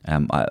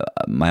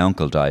 My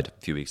uncle died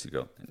a few weeks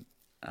ago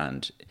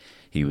and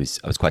I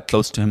was quite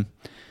close to him.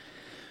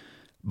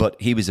 But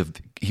he was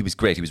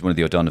great. He was one of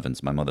the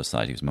O'Donovans, my mother's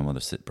side. He was my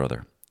mother's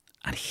brother.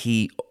 And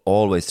he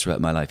always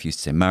throughout my life used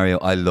to say, Mario,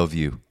 I love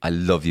you. I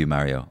love you,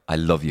 Mario. I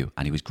love you.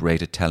 And he was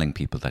great at telling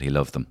people that he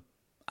loved them.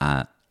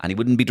 And he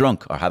wouldn't be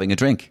drunk or having a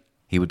drink.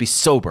 He would be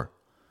sober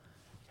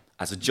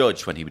as a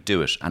judge when he would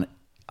do it. And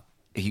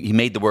he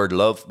made the word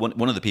love,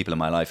 one of the people in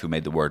my life who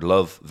made the word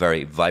love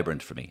very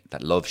vibrant for me,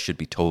 that love should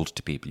be told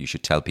to people. You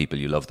should tell people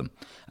you love them.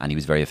 And he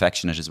was very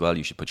affectionate as well.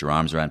 You should put your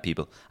arms around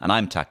people. And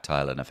I'm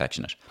tactile and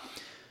affectionate.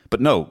 But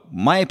no,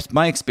 my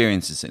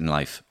experiences in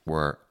life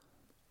were,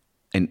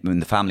 in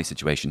the family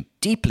situation,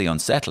 deeply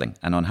unsettling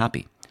and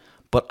unhappy.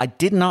 But I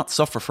did not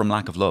suffer from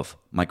lack of love.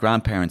 My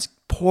grandparents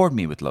poured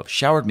me with love,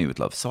 showered me with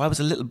love. So I was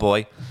a little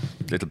boy,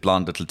 little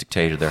blonde, little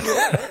dictator there.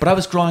 But I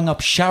was growing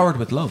up showered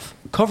with love,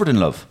 covered in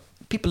love.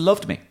 People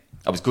loved me.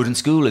 I was good in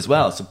school as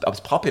well, so I was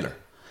popular.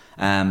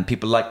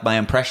 People liked my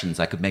impressions.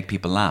 I could make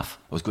people laugh.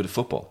 I was good at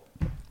football,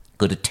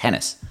 good at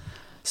tennis.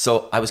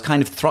 So I was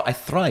kind of, I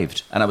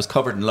thrived and I was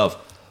covered in love.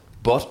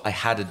 But I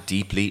had a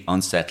deeply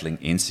unsettling,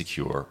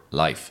 insecure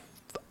life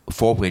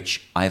for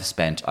which I have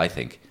spent, I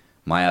think,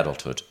 my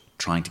adulthood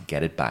trying to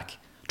get it back,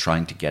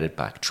 trying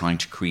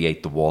to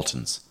create the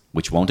Waltons,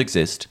 which won't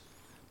exist,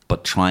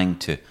 but trying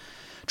to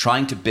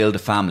build a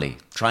family,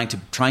 trying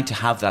to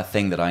have that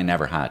thing that I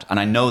never had. And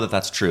I know that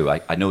that's true.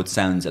 I know it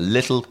sounds a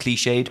little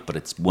cliched, but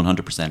it's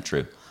 100%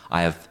 true.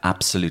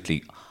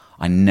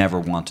 I never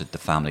wanted the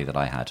family that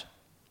I had.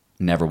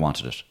 Never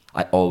wanted it.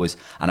 I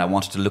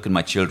wanted to look in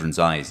my children's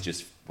eyes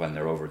just when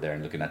they're over there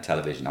and looking at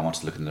television. I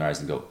wanted to look in their eyes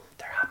and go,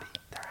 they're happy.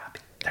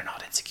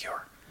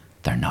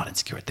 They're not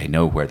insecure. They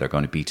know where they're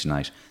going to be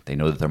tonight. They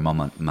know that their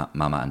mama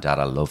and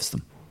dada loves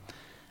them.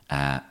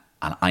 And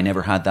I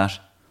never had that,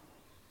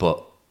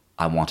 but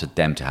I wanted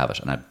them to have it,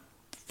 and I'd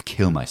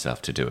kill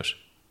myself to do it.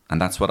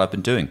 And that's what I've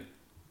been doing.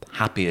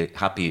 Happy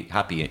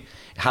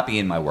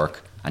in my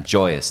work and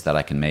joyous that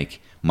I can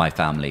make my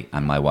family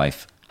and my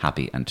wife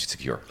happy and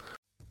secure.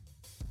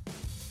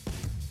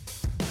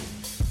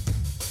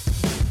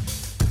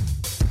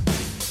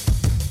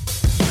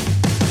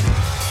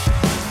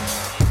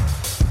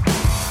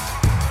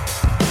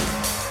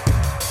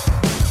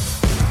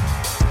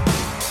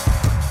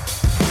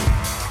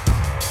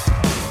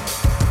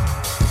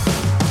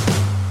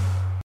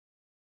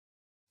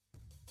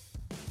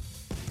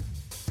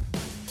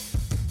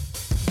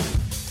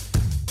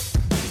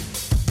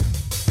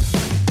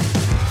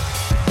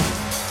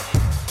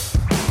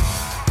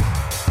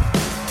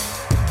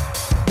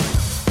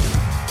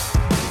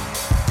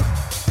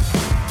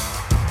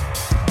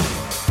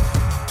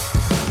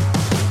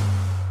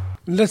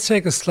 Let's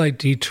take a slight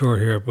detour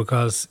here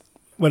because,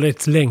 well,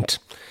 it's linked.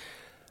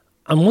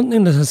 And one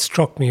thing that has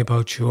struck me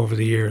about you over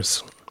the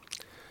years,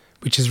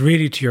 which is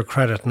really to your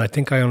credit, and I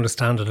think I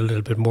understand it a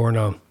little bit more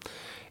now,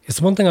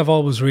 is one thing I've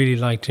always really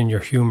liked in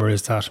your humour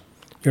is that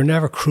you're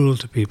never cruel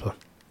to people.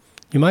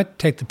 You might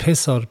take the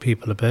piss out of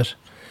people a bit,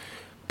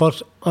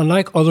 but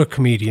unlike other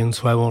comedians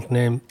who I won't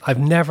name, I've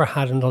never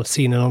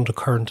seen an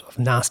undercurrent of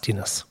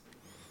nastiness.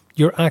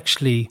 You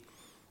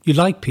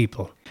like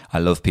people. I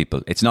love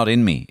people. It's not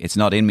in me. It's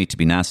not in me to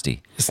be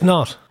nasty. It's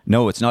not.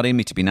 No, it's not in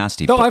me to be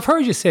nasty. No, I've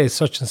heard you say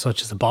such and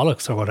such is a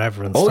bollocks or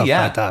whatever and stuff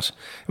like that.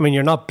 I mean,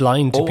 you're not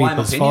blind to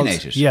people's I'm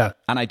opinionated. faults. Yeah.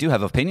 And I do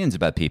have opinions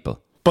about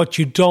people. But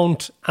you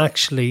don't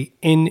actually,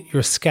 in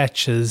your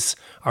sketches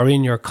or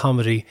in your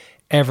comedy,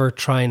 ever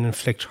try and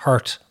inflict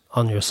hurt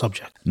on your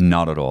subject.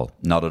 Not at all.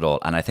 Not at all.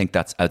 And I think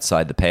that's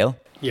outside the pale.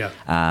 Yeah.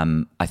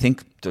 I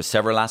think there's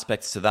several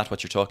aspects to that,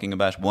 what you're talking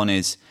about. One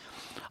is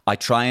I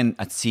try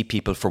and see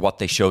people for what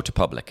they show to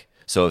public.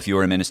 So if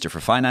you're a Minister for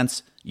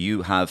Finance,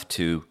 you have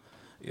to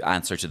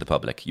answer to the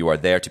public. You are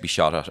there to be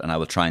shot at, and I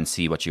will try and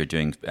see what you're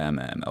doing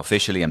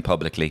officially and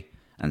publicly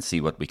and see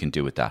what we can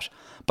do with that.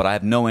 But I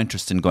have no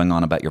interest in going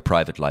on about your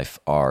private life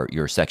or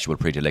your sexual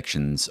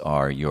predilections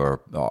or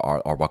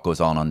or what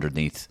goes on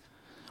underneath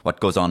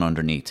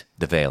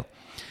the veil.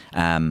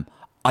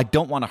 I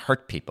don't want to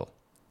hurt people.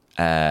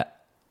 I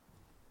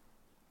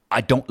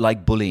don't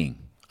like bullying.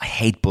 I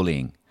hate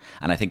bullying.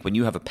 And I think when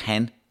you have a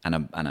pen and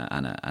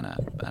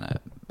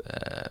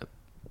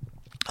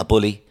a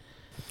bully,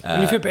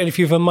 and if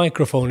you have a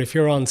microphone, if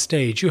you're on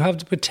stage, you have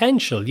the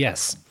potential,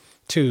 yes,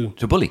 to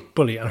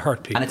bully and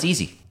hurt people. And it's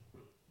easy.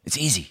 It's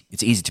easy.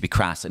 It's easy to be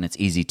crass and it's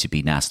easy to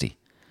be nasty.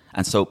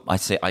 And so I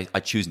say I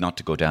choose not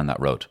to go down that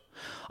road.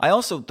 I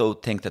also, though,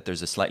 think that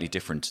there's a slightly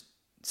different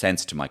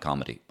sense to my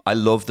comedy. I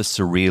love the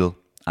surreal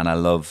and I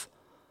love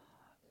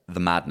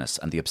the madness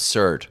and the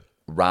absurd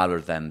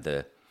rather than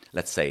the,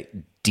 let's say,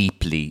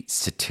 deeply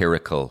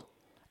satirical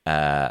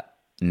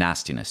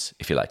nastiness,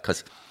 if you like.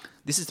 Because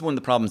this is one of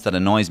the problems that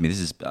annoys me.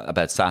 This is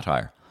about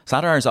satire.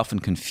 Satire is often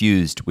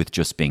confused with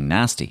just being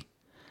nasty.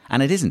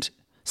 And it isn't.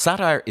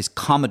 Satire is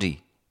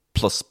comedy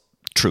plus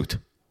truth,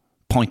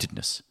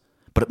 pointedness.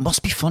 But it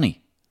must be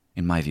funny,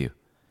 in my view.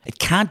 It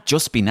can't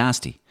just be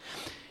nasty.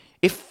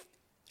 If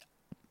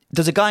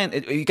there's a guy,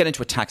 you get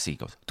into a taxi, he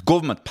goes, the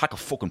government pack of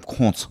fucking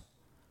cunts.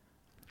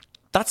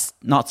 That's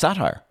not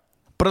satire.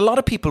 But a lot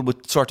of people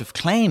would sort of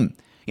claim,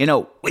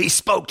 we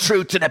spoke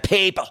truth to the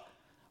people,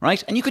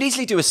 right? And you could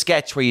easily do a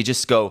sketch where you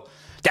just go,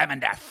 them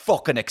and their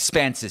fucking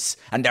expenses,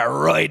 and they're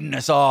riding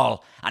us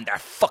all, and they're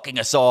fucking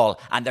us all,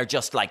 and they're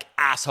just like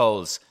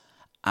assholes.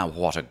 And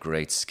what a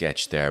great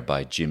sketch there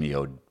by Jimmy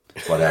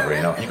whatever,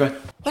 You're going,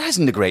 well, that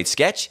isn't a great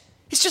sketch.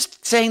 It's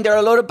just saying they're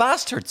a load of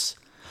bastards.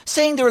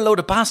 Saying they're a load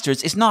of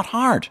bastards is not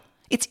hard.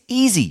 It's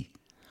easy.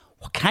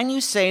 Well, can you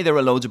say they're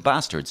a load of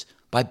bastards?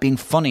 By being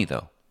funny,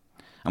 though.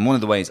 And one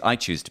of the ways I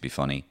choose to be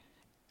funny,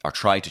 or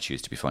try to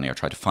choose to be funny, or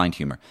try to find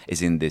humour,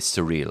 is in this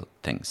surreal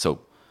thing.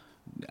 So,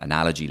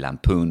 analogy,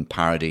 lampoon,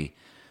 parody,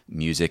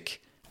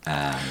 music.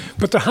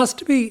 But there has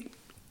to be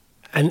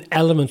an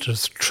element of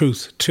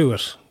truth to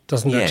it,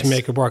 doesn't there, to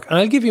make it work? And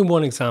I'll give you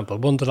one example,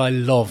 one that I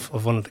love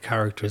of one of the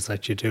characters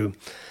that you do.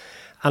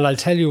 And I'll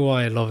tell you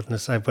why I love it in a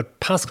second. But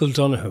Pascal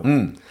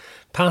Donoghue.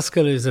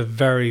 Pascal is a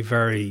very,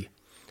 very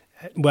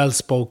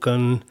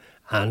well-spoken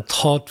and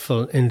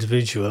thoughtful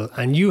individual.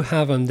 And you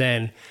have him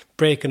then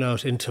breaking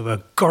out into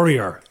a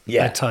gurrier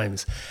at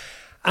times.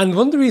 And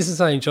one of the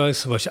reasons I enjoy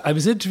so much, I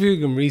was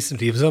interviewing him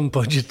recently, it was on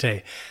Budget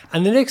Day,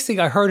 and the next thing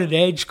I heard an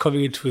edge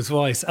coming into his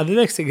voice, and the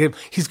next thing,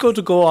 he's going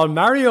to go on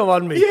Mario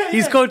on me.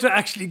 He's going to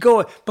actually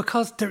go,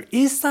 because there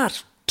is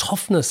that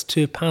toughness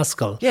to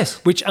Pascal,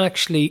 which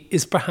actually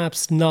is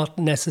perhaps not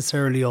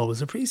necessarily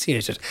always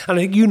appreciated. And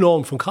I think you know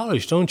him from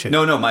college, don't you?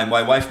 No,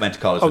 my wife went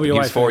to college. He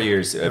was 4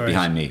 years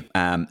behind me.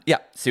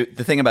 So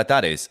the thing about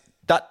that is,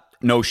 that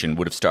notion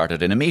would have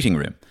started in a meeting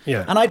room.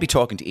 Yeah. And I'd be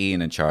talking to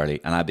Ian and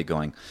Charlie, and I'd be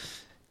going,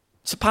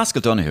 so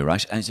Pascal Donoghue,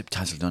 right? And he's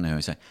Pascal Donoghue.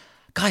 He's like,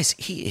 guys,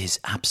 he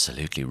is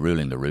absolutely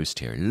ruling the roost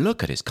here.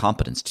 Look at his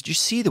competence. Did you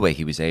see the way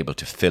he was able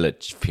to fillet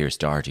Pierce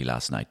Doherty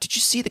last night? Did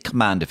you see the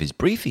command of his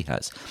brief he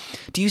has?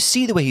 Do you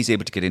see the way he's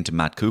able to get into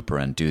Matt Cooper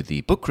and do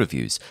the book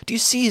reviews? Do you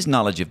see his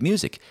knowledge of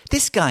music?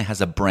 This guy has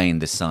a brain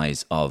the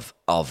size of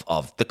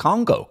the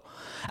Congo.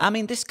 I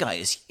mean, this guy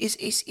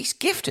is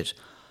gifted.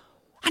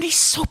 And he's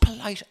so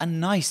polite and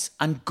nice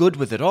and good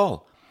with it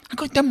all. I'm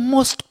going, there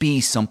must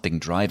be something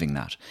driving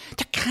that.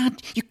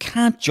 You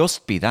can't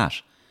just be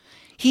that.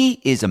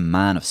 He is a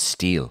man of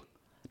steel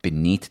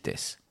beneath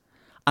this.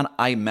 And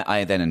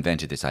I then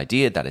invented this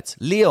idea that it's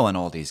Leo and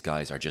all these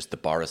guys are just the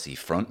Borisy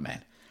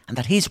frontmen, and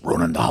that he's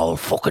running the whole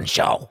fucking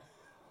show.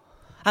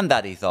 And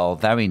that he's all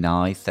very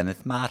nice and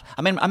it's mad.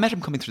 I mean, I met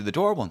him coming through the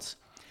door once.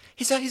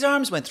 His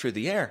arms went through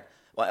the air.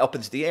 up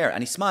into the air,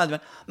 and he smiled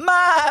and went,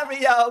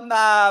 Mario,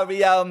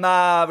 Mario,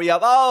 Mario,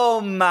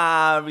 oh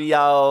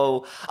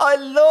Mario, I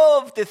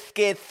love the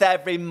skits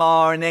every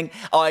morning.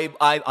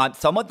 I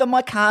some of them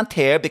I can't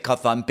hear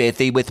because I'm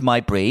busy with my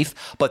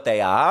brief, but they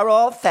are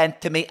all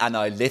sent to me, and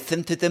I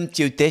listen to them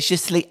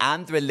judiciously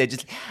and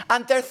religiously,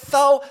 and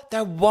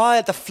they're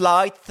wild, the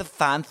flights, the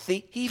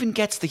fancy. He even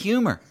gets the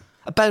humour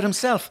about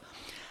himself.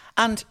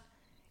 And,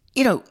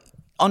 you know,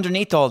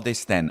 underneath all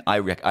this then, I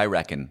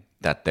reckon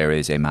that there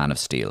is a man of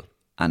steel.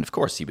 And of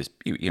course, he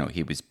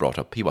was brought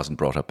up. He wasn't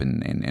brought up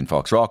in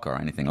Fox Rock or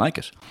anything like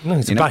it. No,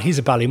 he's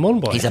a Ballymun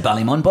boy. He's a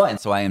Ballymun boy, and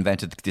so I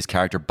invented this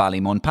character,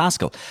 Ballymun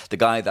Pascal, the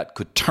guy that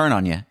could turn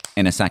on you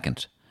in a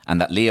second, and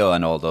that Leo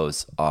and all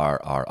those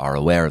are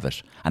aware of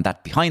it, and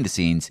that behind the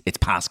scenes, it's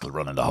Pascal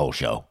running the whole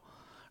show,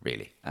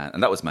 really.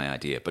 And that was my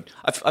idea. But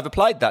I've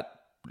applied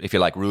that, if you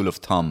like, rule of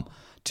thumb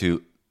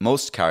to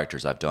most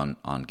characters I've done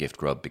on Gift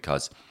Grub,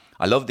 because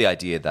I love the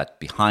idea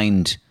that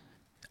behind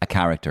a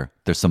character,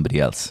 there's somebody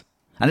else.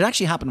 And it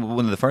actually happened with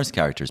one of the first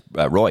characters,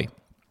 Roy.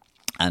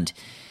 And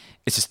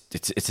it's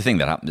a thing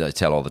that I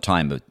tell all the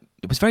time, but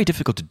it was very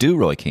difficult to do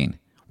Roy Keane.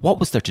 What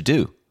was there to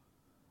do?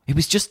 He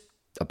was just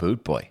a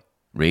boot boy,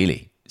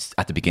 really,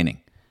 at the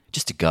beginning.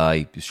 Just a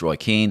guy who's Roy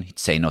Keane. He'd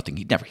say nothing.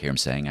 He'd never hear him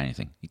saying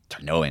anything. He'd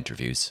do no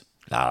interviews.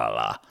 La, la,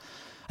 la.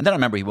 And then I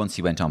remember once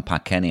he went on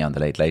Pat Kenny on the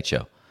Late Late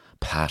Show.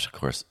 Pat, of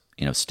course,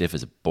 stiff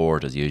as a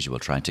board as usual,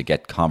 trying to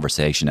get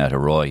conversation out of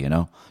Roy,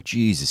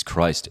 Jesus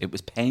Christ, it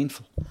was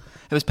painful.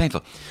 It was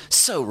painful.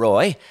 So,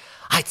 Roy,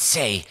 I'd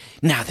say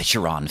now that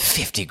you're on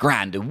 50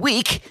 grand a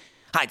week,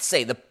 I'd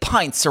say the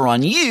pints are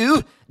on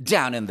you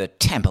down in the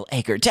Temple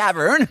Acre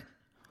Tavern.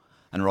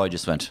 And Roy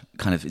just went,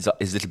 kind of,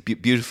 his little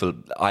beautiful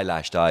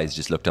eyelashed eyes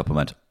just looked up and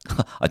went,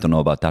 I don't know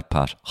about that,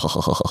 Pat.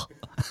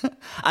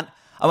 And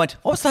I went,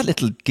 what was that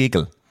little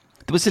giggle?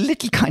 There was a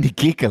little kind of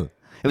giggle.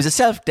 It was a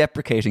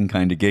self-deprecating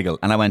kind of giggle.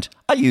 And I went,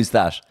 I'll use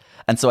that.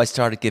 And so I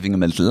started giving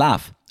him a little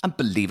laugh. And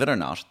believe it or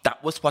not,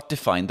 that was what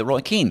defined the Roy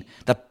Keane.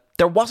 That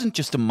there wasn't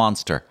just a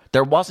monster. He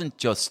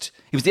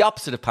was the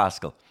opposite of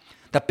Pascal.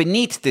 That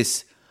beneath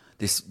this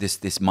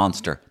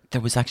monster, there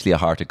was actually a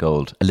heart of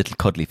gold, a little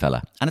cuddly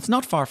fella. And it's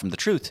not far from the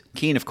truth.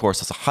 Keane, of course,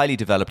 has a highly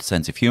developed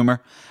sense of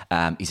humour.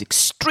 He's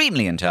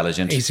extremely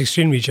intelligent. He's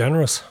extremely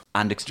generous.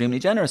 And extremely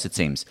generous, it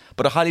seems.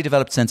 But a highly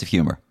developed sense of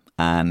humour.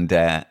 And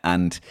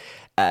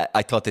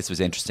I thought this was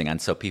interesting.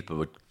 And so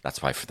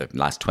that's why for the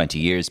last 20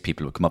 years,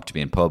 people would come up to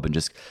me in pub and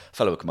a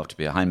fellow would come up to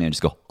me behind me and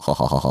just go, ha,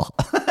 ha, ha, ha.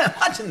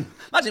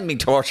 Imagine being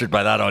tortured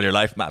by that all your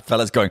life, Matt.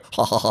 Fellas going,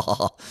 ha, ha, ha,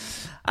 ha.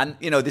 And,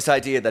 this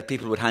idea that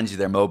people would hand you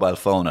their mobile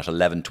phone at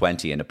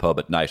 11:20 in a pub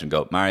at night and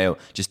go, Mario,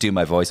 just do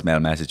my voicemail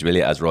message, will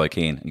you, as Roy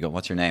Keane? And you go,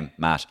 what's your name?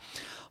 Matt.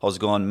 How's it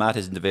going? Matt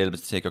isn't available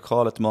to take your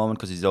call at the moment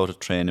because he's out of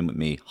training with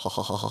me. Ha,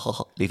 ha, ha, ha,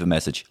 ha. Leave a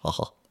message. Ha,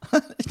 ha.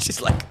 It's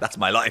just like, that's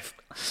my life.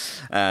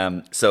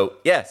 So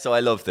I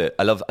love the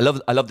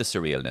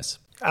surrealness.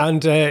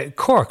 And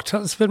Cork,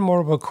 tell us a bit more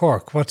about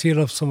Cork. What do you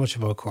love so much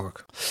about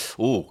Cork?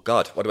 Oh,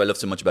 God, what do I love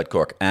so much about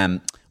Cork?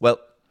 Well,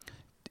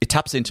 it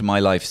taps into my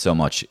life so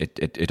much.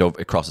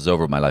 It crosses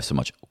over my life so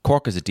much.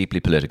 Cork is a deeply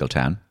political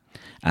town,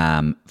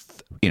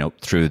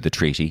 through the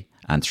treaty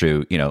and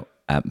through,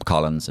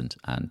 Collins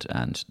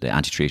and the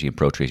anti-treaty and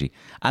pro-treaty.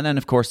 And then,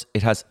 of course,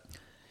 it has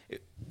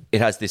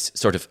this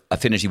sort of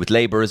affinity with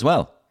Labour as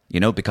well,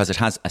 because it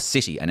has a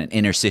city and an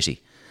inner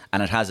city.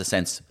 And it has a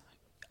sense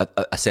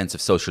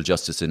of social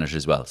justice in it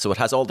as well. So it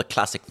has all the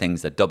classic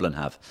things that Dublin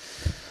have.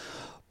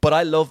 But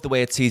I love the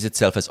way it sees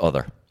itself as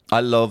other. I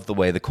love the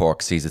way the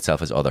Cork sees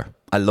itself as other.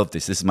 I love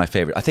this. This is my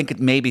favourite. I think it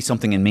may be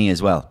something in me as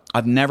well.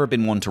 I've never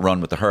been one to run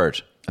with the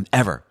herd,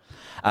 ever.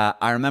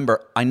 I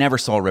remember I never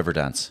saw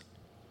Riverdance,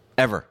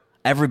 ever.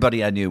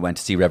 Everybody I knew went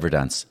to see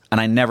Riverdance,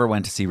 and I never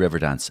went to see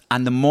Riverdance.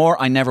 And the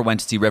more I never went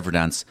to see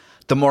Riverdance,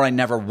 the more I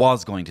never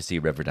was going to see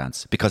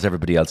Riverdance because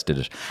everybody else did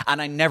it. And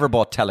I never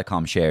bought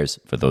telecom shares.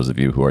 For those of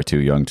you who are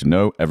too young to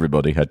know,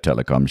 everybody had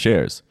telecom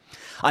shares.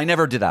 I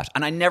never did that.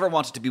 And I never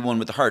wanted to be one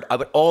with the herd. I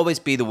would always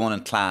be the one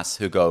in class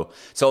who go,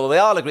 so we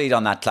all agreed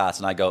on that class.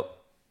 And I go,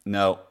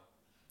 no.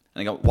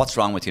 And I go, what's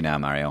wrong with you now,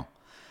 Mario?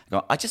 I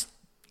go,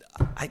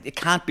 it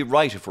can't be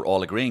right if we're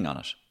all agreeing on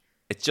it.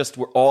 It's just,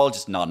 we're all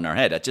just nodding our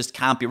head. It just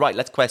can't be right.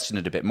 Let's question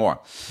it a bit more.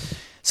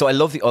 So I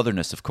love the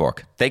otherness of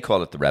Cork. They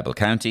call it the Rebel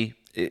County.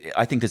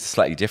 I think this is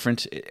slightly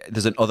different.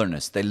 There's an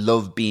otherness. They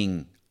love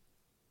being,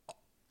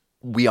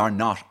 we are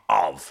not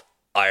of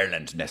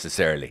Ireland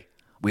necessarily.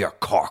 We are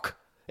Cork.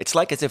 It's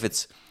like as if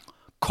it's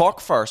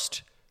Cork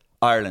first,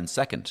 Ireland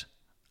second.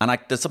 And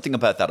there's something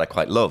about that I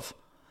quite love.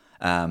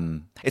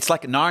 It's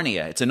like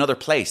Narnia. It's another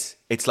place.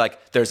 It's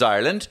like there's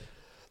Ireland,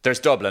 there's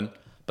Dublin,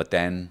 but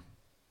then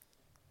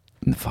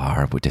in the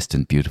far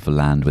distant beautiful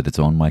land with its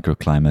own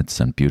microclimates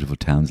and beautiful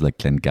towns like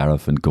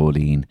Glengariff and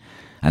Goleen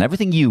and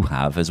everything you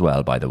have as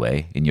well, by the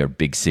way, in your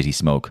big city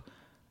smoke,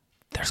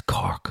 there's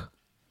Cork.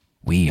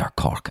 We are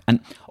Cork. And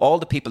all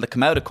the people that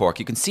come out of Cork,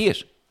 you can see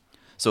it.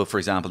 So, for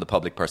example, the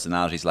public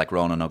personalities like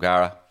Ronan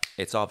O'Gara,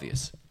 it's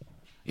obvious,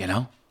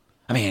 I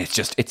mean, it's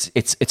just,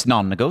 it's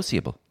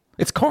non-negotiable.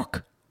 It's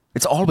Cork.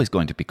 It's always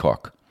going to be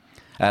Cork.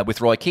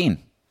 with Roy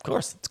Keane. Of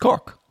course, it's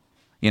Cork.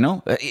 You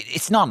know,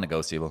 it's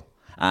non-negotiable.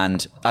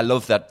 And I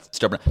love that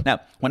stubborn.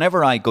 Now,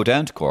 whenever I go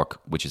down to Cork,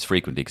 which is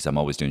frequently because I'm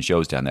always doing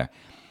shows down there,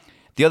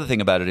 the other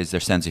thing about it is their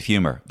sense of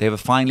humour. They have a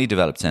finely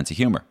developed sense of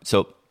humour.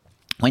 So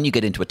when you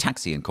get into a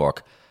taxi in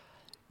Cork,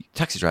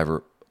 taxi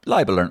driver,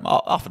 liable or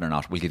often or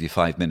not, will give you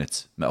 5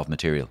 minutes of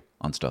material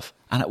on stuff.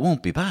 And it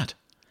won't be bad.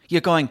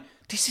 You're going,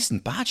 this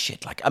isn't bad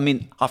shit. Like, I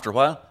mean, after a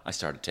while, I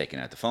started taking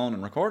out the phone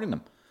and recording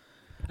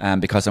them.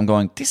 Because I'm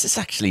going, this is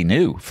actually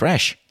new,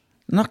 fresh.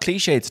 Not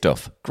cliched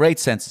stuff. Great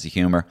senses of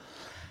humour.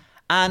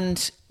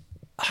 And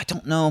I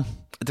don't know,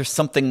 there's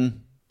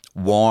something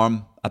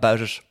warm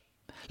about it.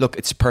 Look,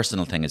 it's a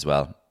personal thing as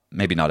well.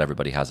 Maybe not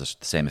everybody has it,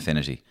 the same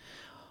affinity.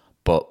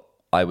 But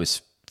I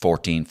was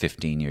 14,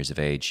 15 years of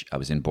age. I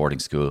was in boarding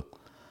school.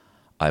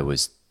 I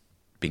was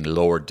being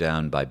lowered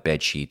down by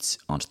bed sheets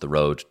onto the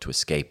road to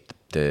escape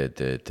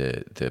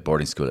the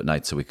boarding school at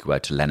night so we could go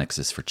out to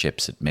Lennox's for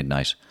chips at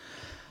midnight.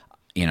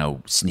 You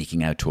know,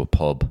 sneaking out to a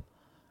pub,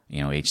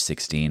 you know, age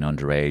 16,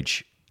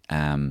 underage,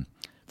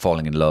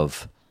 falling in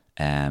love,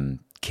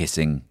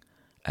 kissing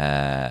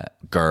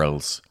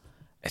girls.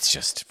 It's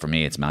just, for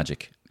me, it's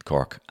magic,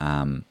 Cork.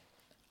 And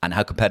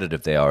how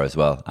competitive they are as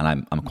well.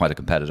 And I'm quite a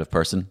competitive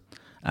person.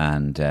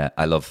 And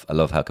I love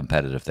how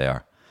competitive they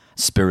are.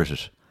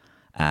 Spirited.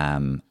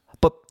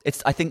 But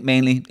I think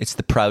mainly it's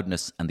the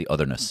proudness and the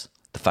otherness.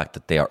 The fact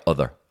that they are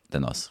other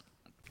than us.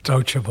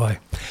 Don't you, boy?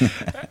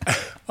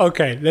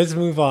 Okay, let's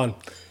move on.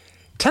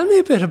 Tell me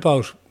a bit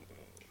about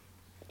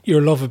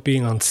your love of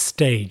being on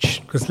stage,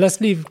 because let's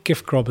leave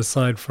Gift Grub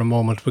aside for a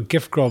moment, but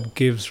Gift Grub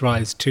gives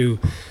rise to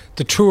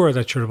the tour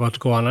that you're about to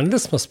go on, and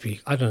this must be,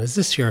 I don't know, is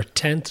this your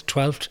 10th,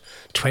 12th,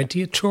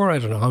 20th tour? I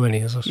don't know, how many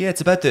is it? Yeah,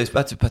 it's about the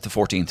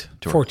 14th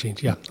tour.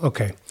 14th, yeah,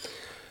 okay.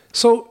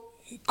 So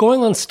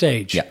going on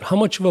stage, how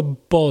much of a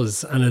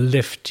buzz and a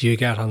lift do you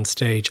get on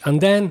stage?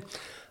 And then,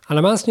 and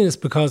I'm asking this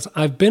because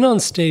I've been on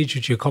stage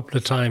with you a couple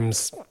of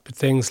times, with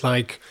things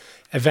like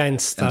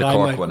events that I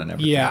might, one and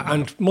everything. Yeah,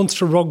 and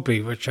Munster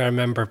Rugby, which I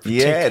remember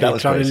particularly that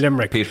was down great. in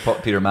Limerick.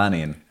 Peter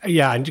Mannion.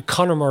 Yeah, and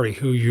Conor Murray,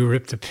 who you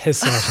ripped the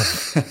piss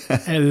out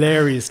of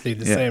hilariously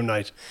the same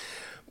night.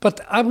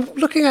 But I'm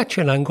looking at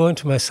you and I'm going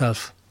to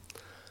myself,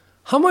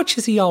 how much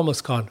has he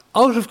almost gone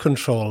out of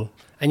control,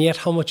 and yet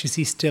how much is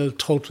he still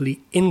totally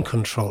in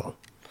control?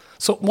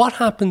 So what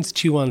happens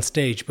to you on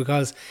stage?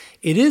 Because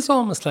it is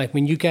almost like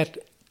when you get,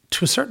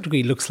 to a certain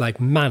degree, looks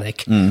like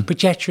manic,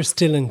 but yet you're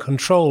still in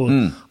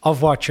control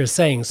of what you're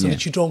saying so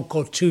that you don't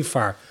go too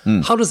far.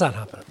 How does that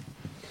happen?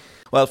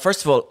 Well,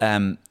 first of all,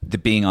 the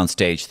being on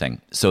stage thing.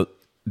 So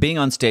being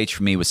on stage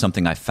for me was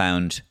something I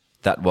found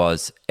that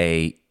was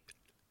a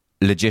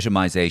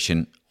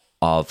legitimization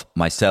of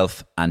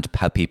myself and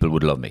how people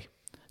would love me.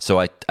 So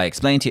I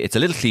explained to you, it's a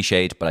little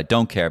cliched, but I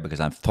don't care because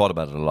I've thought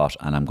about it a lot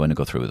and I'm going to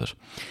go through with it.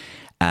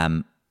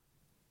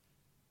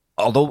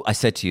 Although I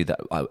said to you that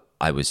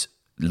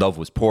love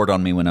was poured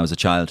on me when I was a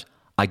child,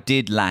 I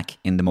did lack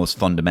in the most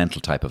fundamental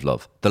type of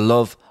love. The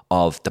love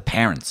of the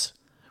parents,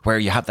 where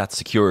you have that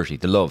security,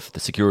 the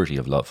security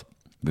of love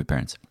with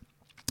parents.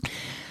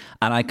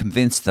 And I'm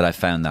convinced that I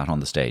found that on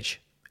the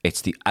stage.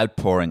 It's the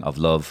outpouring of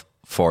love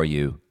for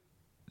you,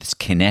 this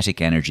kinetic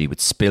energy which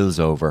spills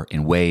over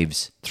in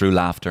waves, through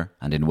laughter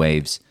and in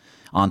waves,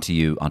 onto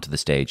you, onto the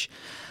stage,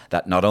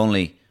 that not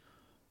only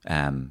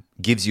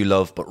gives you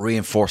love, but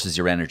reinforces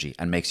your energy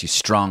and makes you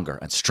stronger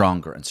and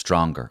stronger and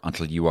stronger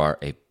until you are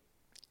a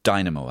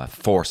dynamo, a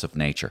force of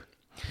nature.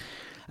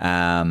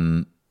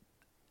 The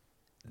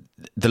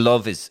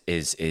love is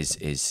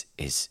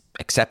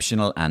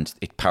exceptional and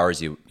it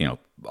powers you,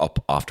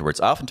 up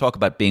afterwards. I often talk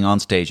about being on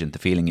stage and the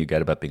feeling you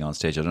get about being on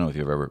stage. I don't know if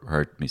you've ever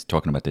heard me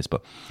talking about this,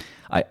 but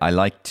I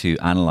like to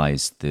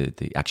analyze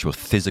the actual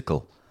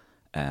physical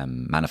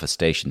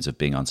manifestations of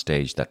being on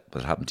stage that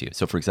will happen to you.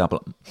 So, for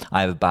example,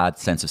 I have a bad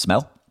sense of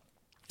smell,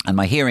 and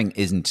my hearing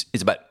is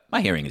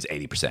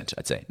 80%,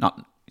 I'd say.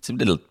 It's a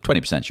little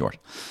 20% short.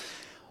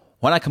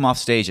 When I come off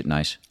stage at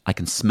night, I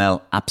can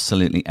smell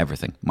absolutely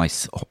everything.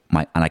 And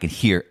I can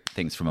hear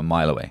things from a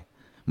mile away.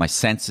 My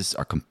senses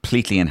are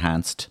completely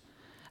enhanced.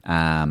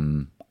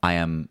 I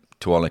am,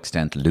 to all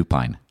extent,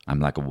 lupine. I'm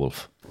like a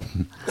wolf.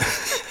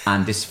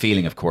 And this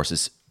feeling, of course,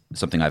 is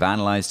something I've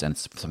analysed, and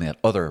it's something that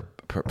other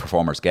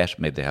performers get.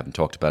 Maybe they haven't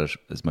talked about it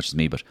as much as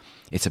me, but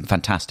it's a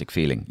fantastic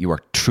feeling. You are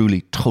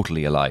truly,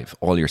 totally alive.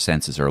 All your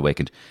senses are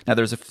awakened. Now,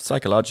 there's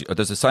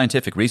a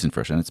scientific reason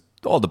for it, and it's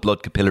all the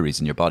blood capillaries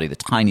in your body, the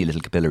tiny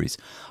little capillaries,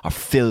 are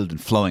filled and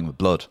flowing with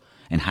blood,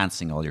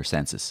 enhancing all your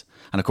senses.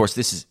 And of course,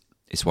 this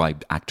is why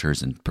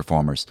actors and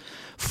performers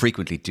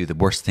frequently do the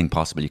worst thing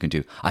possible you can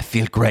do. I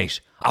feel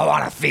great. I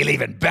want to feel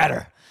even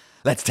better.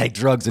 Let's take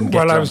drugs and get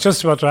drunk. I was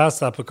just about to ask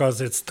that because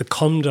it's the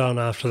come down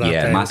after that.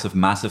 Yeah, then.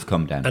 massive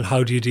come down. And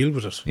how do you deal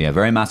with it? Yeah,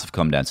 very massive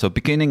come down. So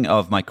beginning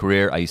of my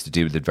career, I used to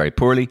deal with it very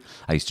poorly.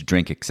 I used to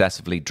drink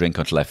excessively, drink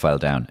until I fell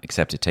down,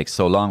 except it takes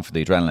so long for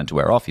the adrenaline to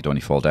wear off, you'd only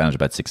fall down at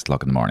about 6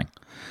 o'clock in the morning.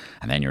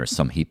 And then you're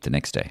some heap the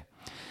next day.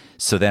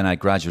 So then I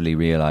gradually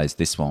realised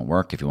this won't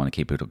work if you want to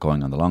keep it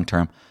going on the long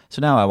term. So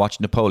now I watch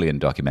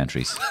Napoleon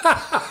documentaries.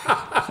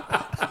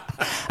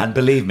 And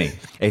believe me,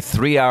 a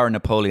 3-hour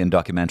Napoleon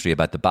documentary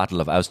about the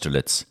Battle of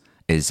Austerlitz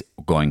is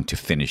going to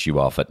finish you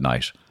off at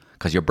night,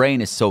 because your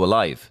brain is so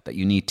alive that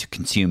you need to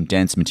consume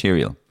dense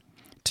material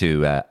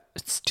to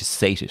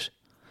sate it.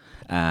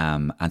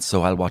 And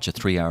so I'll watch a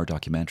 3-hour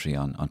documentary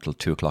until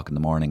 2 o'clock in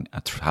the morning,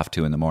 at half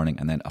 2 in the morning,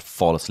 and then I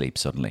fall asleep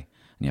suddenly.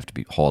 And you have to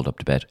be hauled up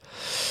to bed.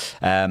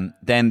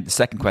 Then the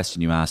second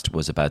question you asked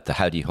was about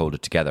how do you hold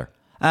it together?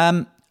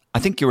 I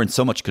think you're in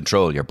so much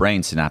control. Your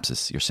brain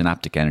synapses, your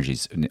synaptic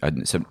energies,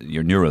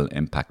 your neural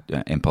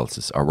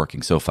impulses are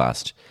working so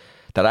fast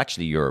that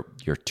actually you're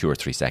 2 or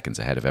 3 seconds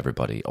ahead of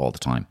everybody all the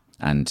time.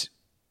 And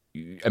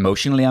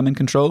emotionally, I'm in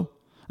control.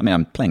 I mean,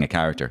 I'm playing a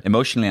character.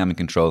 Emotionally, I'm in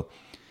control.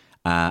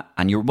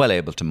 And you're well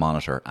able to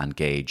monitor and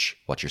gauge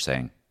what you're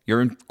saying.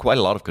 You're in quite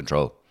a lot of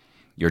control.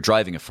 You're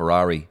driving a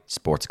Ferrari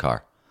sports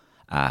car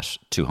at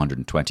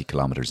 220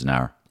 kilometers an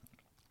hour,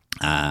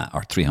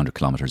 or 300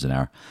 kilometers an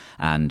hour.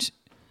 And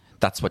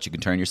that's what you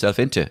can turn yourself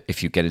into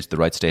if you get into the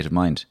right state of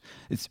mind.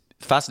 It's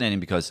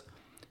fascinating because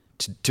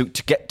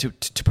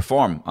to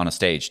perform on a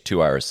stage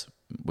 2 hours,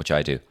 which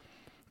I do,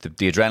 the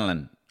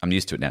adrenaline, I'm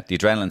used to it now. The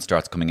adrenaline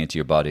starts coming into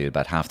your body at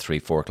about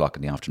 3:30, 4 o'clock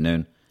in the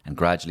afternoon, and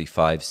gradually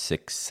 5,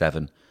 6,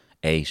 7,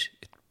 8,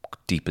 it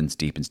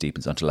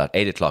deepens until at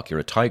 8 o'clock you're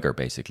a tiger,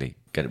 basically.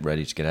 Get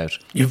ready to get out.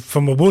 You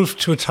from a wolf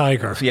to a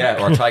tiger.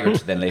 Yeah, or a tiger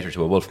then later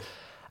to a wolf.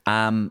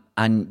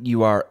 And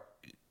you are,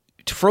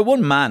 for a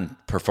one-man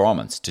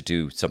performance, to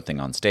do something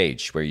on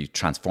stage where you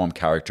transform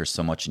characters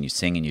so much, and you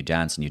sing and you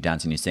dance and you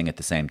dance and you sing at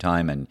the same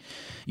time, and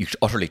you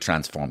utterly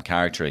transform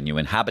character and you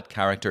inhabit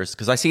characters,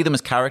 because I see them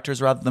as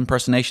characters rather than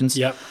impersonations.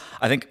 Yeah,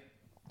 I think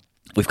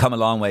we've come a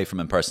long way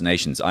from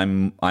impersonations.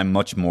 I'm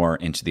much more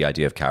into the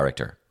idea of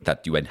character,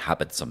 that you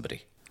inhabit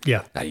somebody,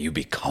 that you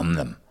become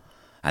them,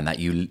 and that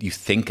you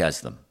think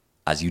as them,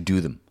 as you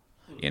do them.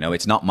 You know,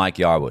 it's not Mike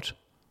Yarwood.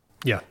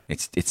 Yeah,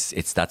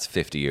 it's that's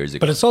 50 years ago.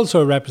 But it's also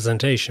a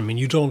representation. I mean,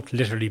 you don't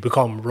literally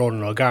become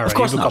Ronan O'Gara. Of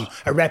course you become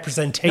a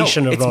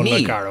representation of Ronan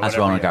O'Gara. As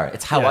Ronan O'Gara.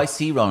 It's how I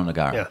see Ronan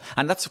O'Gara. Yeah.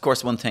 And that's, of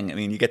course, one thing. I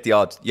mean,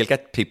 you'll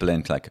get people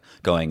in like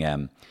going,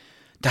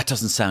 that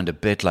doesn't sound a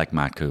bit like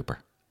Matt Cooper.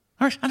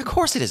 Right? And of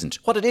course it isn't.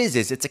 What it is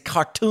it's a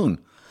cartoon,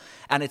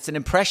 and it's an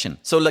impression.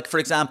 So, like, for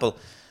example,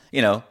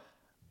 you know,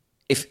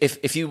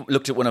 if you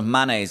looked at one of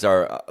Manet's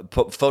or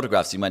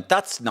photographs, you went,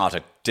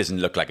 doesn't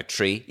look like a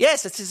tree.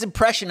 Yes, it's his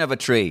impression of a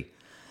tree.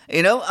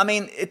 You know, I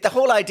mean, the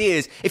whole idea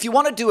is, if you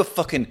want to do a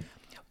fucking,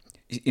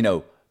 you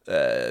know,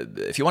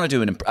 if you want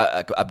to do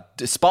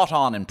a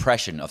spot-on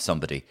impression of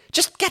somebody,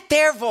 just get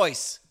their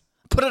voice.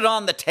 Put it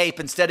on the tape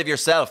instead of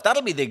yourself.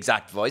 That'll be the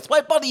exact voice.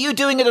 Why bother you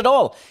doing it at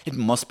all? It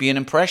must be an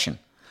impression.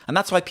 And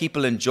that's why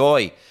people who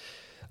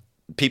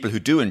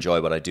do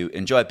enjoy what I do,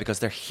 enjoy it, because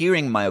they're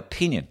hearing my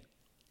opinion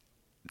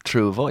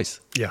through a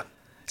voice. Yeah.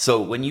 So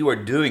when you are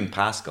doing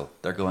Pascal,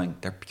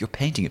 you're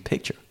painting a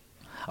picture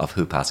of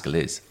who Pascal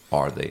is,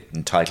 or the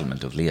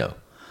entitlement of Leo,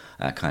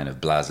 kind of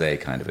blasé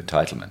kind of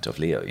entitlement of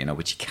Leo, you know,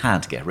 which you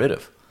can't get rid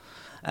of.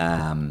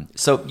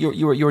 So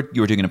you're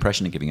doing an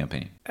impression and giving an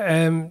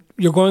opinion.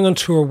 You're going on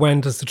tour. When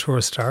does the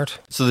tour start?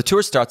 So the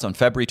tour starts on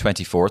February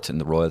 24th in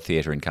the Royal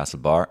Theatre in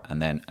Castlebar,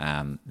 and then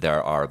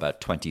there are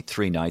about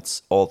 23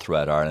 nights all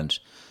throughout Ireland,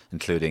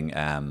 including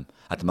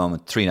at the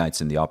moment 3 nights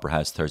in the Opera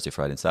House, Thursday,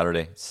 Friday and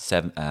Saturday,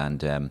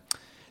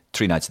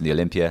 3 nights in the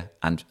Olympia,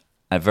 and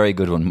a very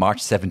good one,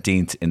 March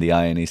 17th in the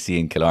INEC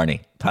in Killarney,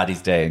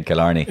 Paddy's Day in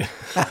Killarney.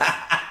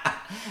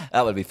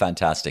 That would be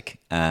fantastic.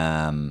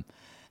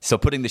 So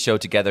putting the show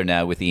together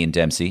now with Ian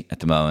Dempsey at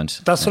the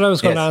moment. That's what I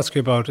was going to ask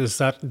you about, is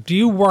that, do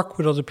you work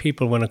with other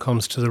people when it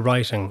comes to the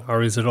writing,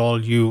 or is it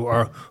all you,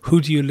 or who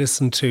do you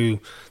listen to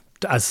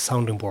as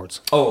sounding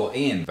boards? Oh,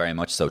 Ian, very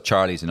much so.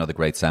 Charlie's another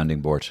great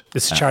sounding board.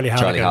 This is Charlie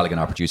Halligan. Charlie Halligan,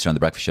 our producer on The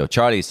Breakfast Show.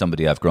 Charlie is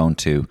somebody I've grown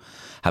to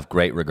have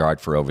great regard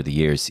for over the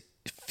years.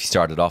 He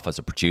started off as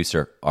a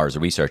producer or as a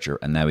researcher,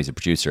 and now he's a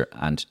producer.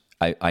 And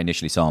I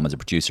initially saw him as a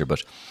producer,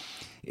 but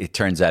it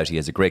turns out he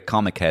has a great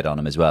comic head on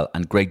him as well,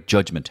 and great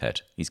judgment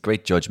head. He's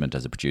great judgment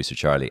as a producer,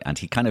 Charlie, and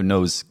he kind of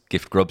knows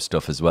Gift Grub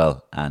stuff as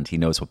well, and he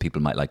knows what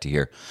people might like to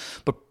hear.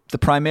 But the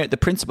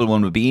principal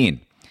one would be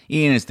Ian.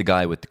 Ian is the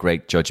guy with the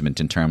great judgment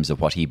in terms of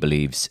what he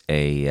believes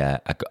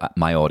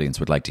my audience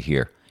would like to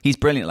hear. He's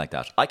brilliant like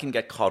that. I can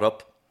get caught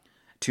up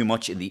too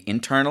much in the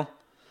internal,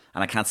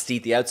 and I can't see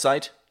the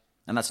outside.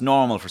 And that's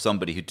normal for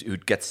somebody who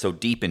gets so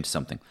deep into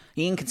something.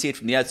 Ian can see it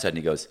from the outside and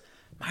he goes,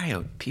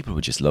 Mario, people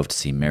would just love to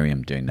see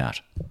Miriam doing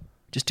that.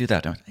 Just do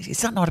that.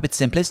 Is that not a bit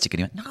simplistic? And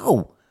he went,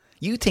 no,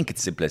 you think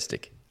it's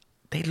simplistic.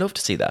 They'd love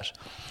to see that.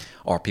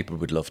 Or people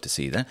would love to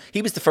see that.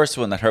 He was the first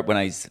one that heard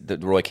the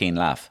Roy Keane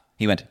laugh.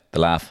 He went, the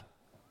laugh.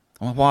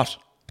 I went, what?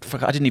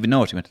 I didn't even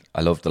know it. He went,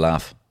 I love the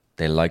laugh.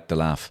 They like the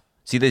laugh.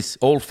 See, this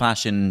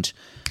old-fashioned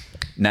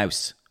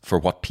nous for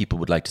what people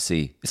would like to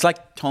see. It's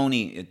like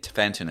Tony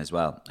Fenton as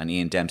well and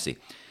Ian Dempsey.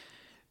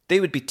 They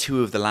would be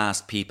two of the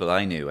last people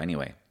I knew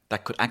anyway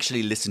that could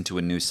actually listen to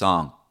a new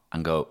song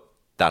and go,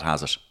 that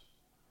has it.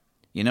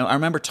 You know, I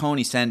remember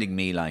Tony sending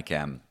me like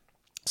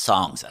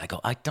songs. I go,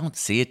 I don't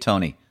see it,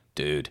 Tony.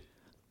 Dude,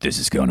 this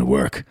is going to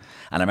work.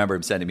 And I remember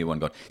him sending me one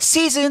going,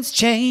 seasons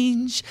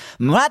change.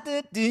 And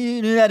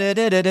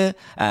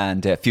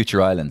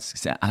Future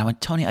Islands. And I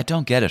went, Tony, I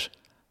don't get it.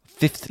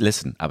 Fifth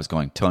listen, I was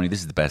going, Tony, this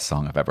is the best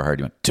song I've ever heard.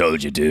 He went,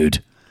 told you,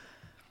 dude.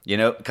 You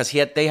know, because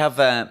they have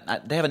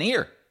an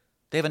ear.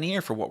 They have an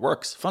ear for what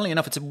works. Funnily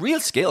enough, it's a real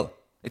skill.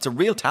 It's a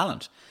real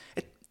talent.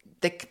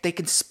 They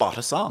can spot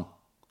a song.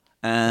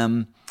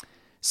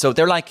 So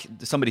they're like,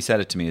 somebody said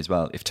it to me as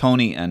well. If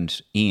Tony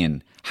and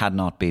Ian had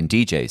not been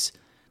DJs,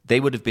 they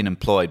would have been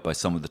employed by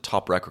some of the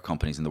top record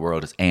companies in the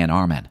world as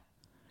A&R men,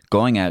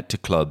 going out to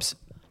clubs,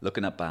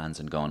 looking at bands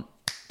and going,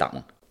 that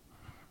one.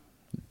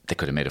 They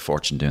could have made a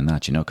fortune doing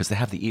that, you know, because they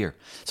have the ear.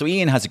 So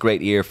Ian has a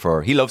great ear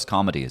he loves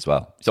comedy as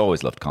well. He's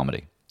always loved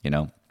comedy, you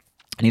know.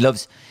 And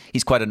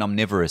he's quite an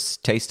omnivorous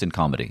taste in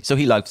comedy. So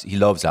he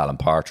loves Alan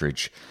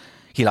Partridge.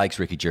 He likes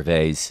Ricky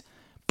Gervais,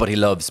 but he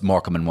loves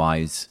Morecambe and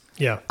Wise.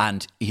 Yeah.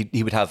 And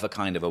he would have a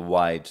kind of a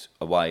wide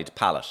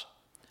palette.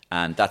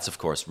 And that's, of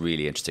course,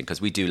 really interesting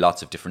because we do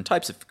lots of different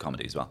types of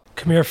comedy as well.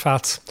 Come here,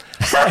 Fats.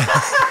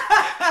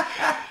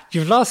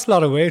 You've lost a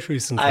lot of weight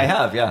recently. I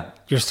have, yeah.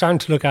 You're starting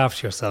to look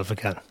after yourself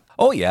again.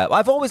 Oh, yeah.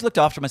 I've always looked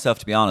after myself,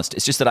 to be honest.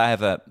 It's just that I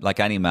have like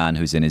any man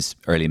who's in his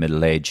early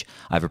middle age,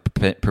 I have a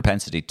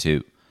propensity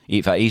to,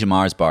 if I eat a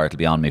Mars bar, it'll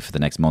be on me for the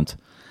next month.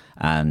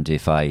 And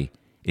if I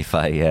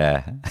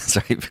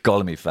sorry for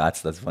calling me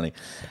fats, that's funny.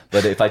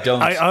 But if I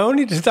don't, I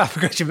only did that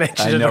because you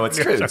mentioned it. I know it's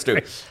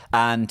true.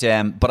 And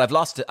but I've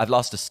lost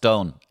a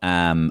stone.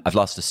 I've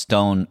lost a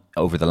stone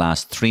over the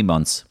last 4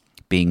 months,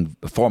 being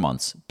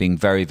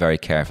very, very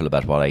careful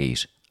about what I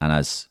eat. And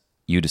as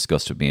you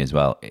discussed with me as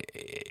well,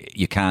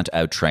 you can't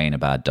out-train a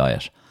bad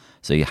diet.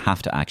 So you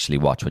have to actually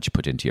watch what you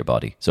put into your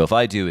body. So if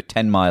I do a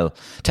 10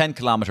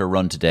 kilometer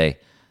run today,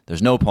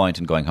 there's no point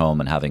in going home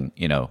and having,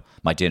 you know,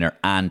 my dinner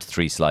and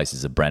 3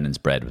 slices of Brennan's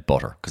bread with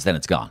butter, because then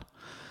it's gone.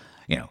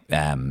 You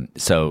know,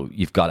 so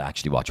you've got to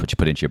actually watch what you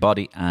put into your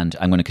body. And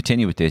I'm going to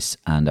continue with this,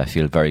 and I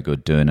feel very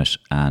good doing it.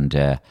 And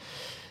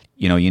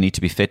you know, you need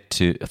to be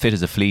fit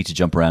as a flea to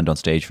jump around on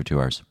stage for 2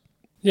 hours.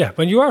 Yeah,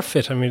 when you are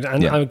fit, I mean,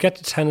 and I'll get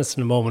to tennis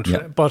in a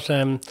moment, but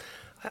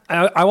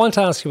I want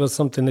to ask you about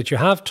something that you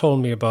have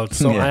told me about,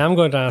 so I am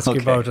going to ask you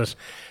about it,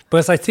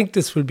 because I think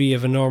this will be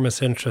of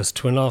enormous interest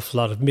to an awful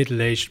lot of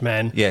middle-aged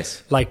men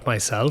like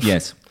myself.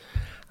 Yes.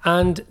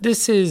 And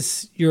this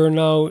is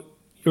your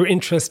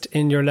interest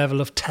in your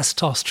level of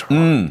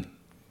testosterone.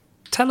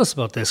 Tell us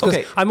about this,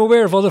 because I'm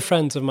aware of other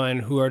friends of mine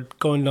who are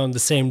going down the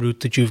same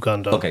route that you've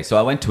gone down. Okay, so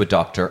I went to a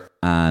doctor,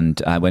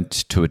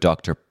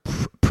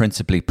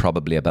 principally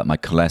probably about my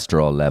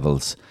cholesterol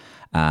levels,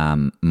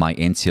 my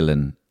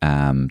insulin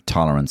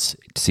tolerance,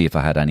 to see if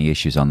I had any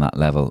issues on that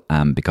level,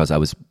 because I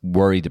was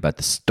worried about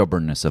the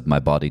stubbornness of my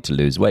body to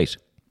lose weight.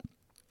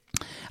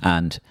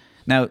 And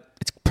now,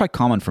 it's quite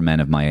common for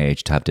men of my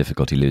age to have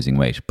difficulty losing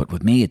weight, but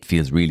with me, it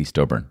feels really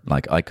stubborn.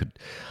 Like I could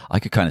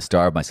kind of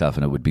starve myself,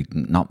 and it would be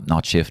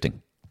not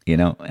shifting, you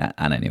know.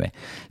 And anyway,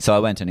 so I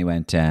went, and he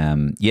went,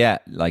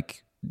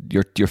 like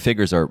your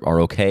figures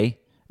are okay,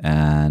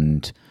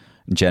 and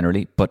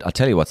generally, but I'll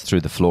tell you what's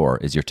through the floor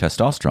is your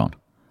testosterone.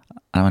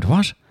 And I went,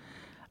 what?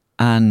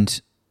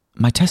 And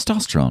my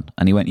testosterone.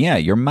 And he went, yeah,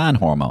 your man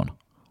hormone.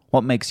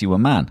 What makes you a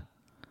man?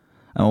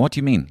 I went, what do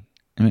you mean?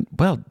 I went,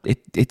 well,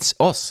 it's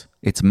us.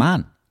 It's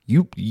man.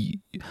 You.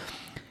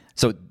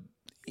 So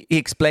he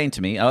explained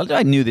to me,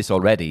 I knew this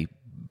already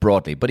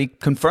broadly, but he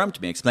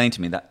explained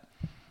to me that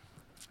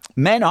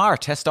men are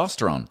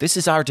testosterone. This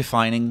is our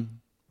defining,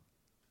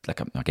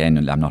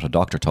 again, I'm not a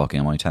doctor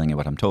talking, I'm only telling you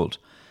what I'm told.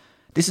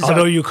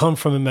 Although you come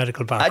from a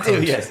medical background. I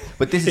do, yes.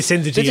 But this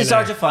is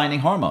our defining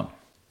hormone.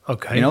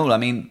 Okay. You know, I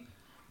mean,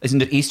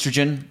 isn't it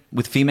estrogen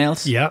with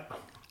females? Yeah.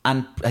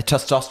 And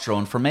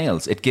testosterone for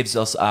males. It gives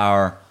us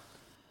our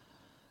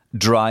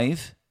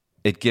drive.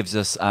 It gives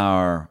us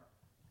our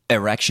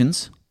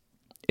erections.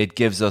 It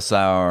gives us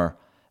our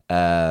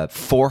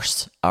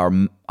force, our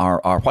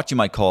what you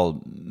might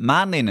call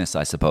manliness,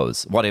 I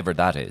suppose, whatever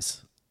that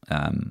is.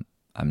 I'm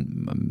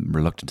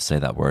reluctant to say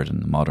that word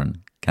in the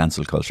modern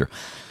cancel culture.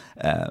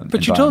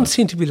 But you don't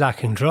seem to be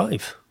lacking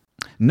drive.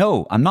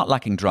 No, I'm not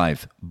lacking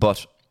drive.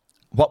 But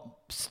what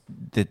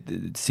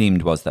it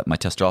seemed was that my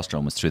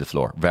testosterone was through the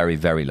floor. Very,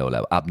 very low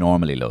level.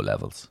 Abnormally low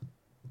levels.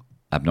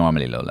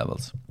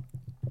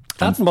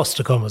 That must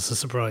have come as a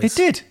surprise. It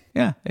did.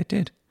 Yeah, it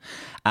did.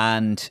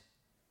 And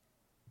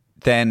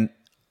then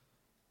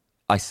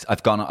I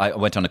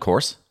went on a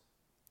course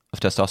of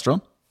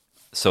testosterone.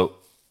 So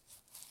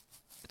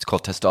it's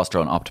called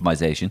testosterone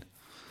optimization.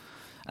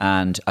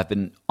 And I've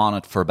been on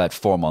it for about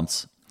 4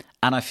 months,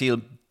 and I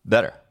feel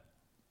better.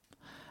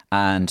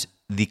 And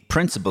the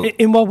principle...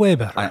 In what way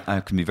better?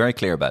 I can be very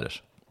clear about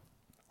it.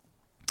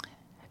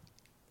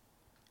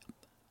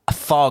 A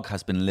fog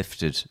has been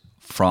lifted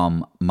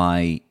from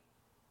my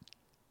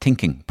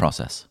thinking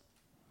process.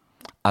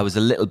 I was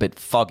a little bit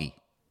foggy,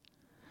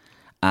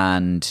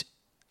 and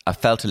I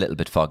felt a little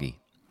bit foggy,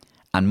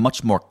 and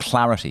much more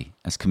clarity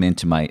has come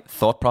into my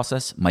thought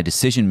process, my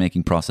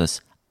decision-making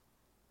process,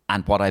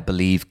 and what I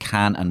believe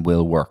can and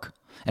will work.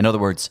 In other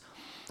words,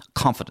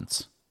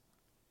 confidence.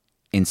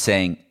 in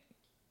saying,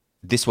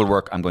 this will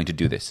work, I'm going to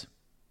do this.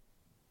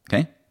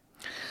 Okay?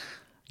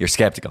 You're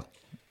skeptical.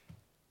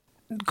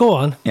 Go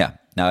on. Yeah.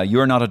 Now,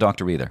 you're not a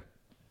doctor either.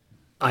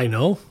 I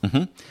know.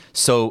 Mm-hmm.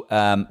 So,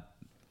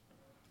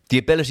 the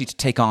ability to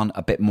take on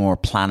a bit more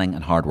planning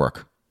and hard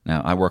work.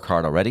 Now, I work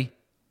hard already,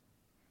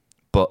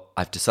 but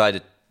I've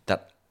decided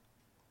that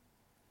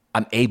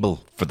I'm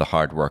able for the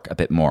hard work a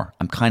bit more.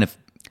 I'm kind of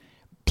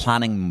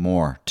planning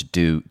more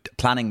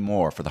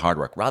for the hard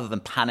work rather than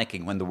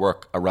panicking when the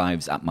work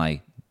arrives at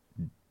my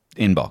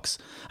inbox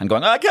and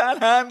going, I can't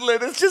handle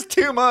it. It's just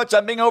too much.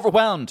 I'm being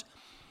overwhelmed.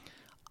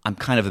 I'm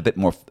kind of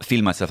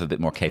feeling myself a bit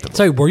more capable.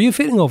 Sorry, were you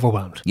feeling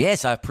overwhelmed?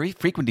 Yes, I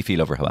frequently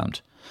feel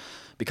overwhelmed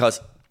because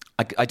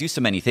I do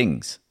so many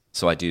things.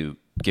 So I do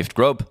Gift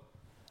Grub,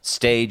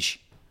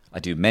 stage, I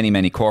do many,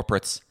 many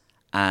corporates,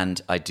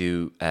 and I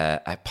do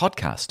a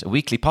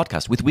weekly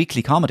podcast with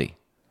weekly comedy,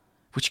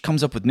 which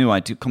comes up with new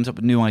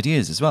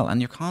ideas as well. And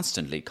you're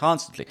constantly.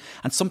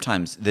 And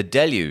sometimes the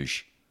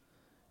deluge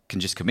can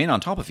just come in on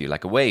top of you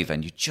like a wave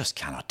and you just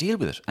cannot deal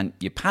with it. And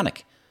you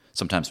panic.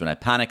 Sometimes when I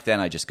panic,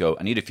 then I just go,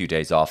 I need a few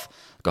days off,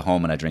 go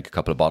home and I drink a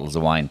couple of bottles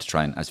of wine to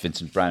try and, as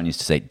Vincent Brown used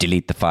to say,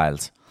 delete the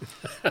files.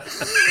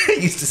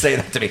 He used to say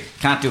that to me.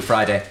 Can't do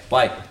Friday.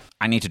 Why?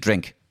 I need to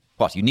drink.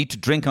 What? You need to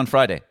drink on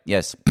Friday?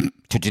 Yes.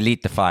 To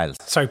delete the files.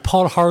 Sorry,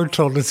 Paul Howard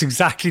told us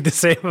exactly the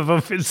same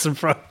about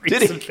Vincent Brown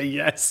recently. Did he?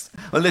 Yes.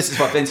 Well, this is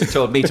what Vincent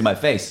told me to my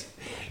face.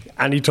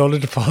 And he told it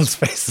to Paul's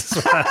face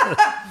as well.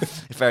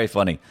 Very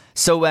funny.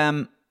 So,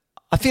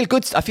 I feel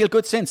good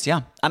since,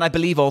 yeah. And I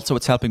believe also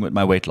it's helping with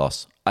my weight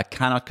loss. I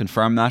cannot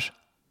confirm that,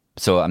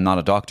 so I'm not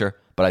a doctor,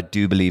 but I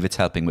do believe it's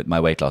helping with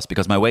my weight loss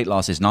because my weight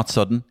loss is not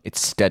sudden,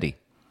 it's steady.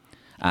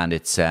 And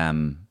it's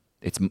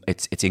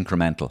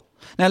incremental.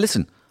 Now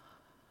listen,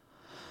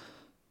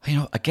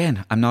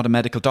 again, I'm not a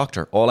medical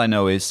doctor. All I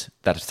know is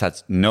that it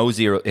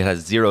has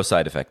zero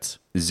side effects,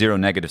 zero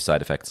negative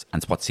side effects,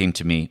 and it's what seemed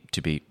to me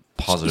to be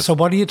positive. So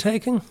what are you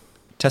taking?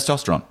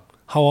 Testosterone.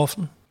 How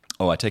often?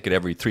 Oh, I take it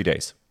every 3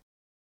 days.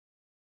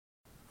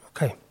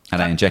 Okay.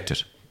 And I inject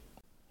it.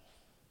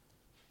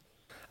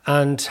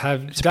 And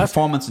it's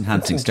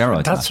performance-enhancing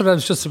steroid. That's what I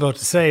was just about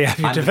to say. Have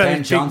you developed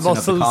Ben Johnson big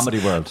muscles? of the comedy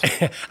world.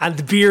 And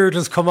the beard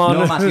has come on.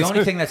 No, Matt, the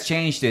only thing that's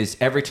changed is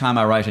every time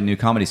I write a new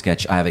comedy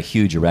sketch, I have a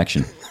huge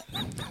erection.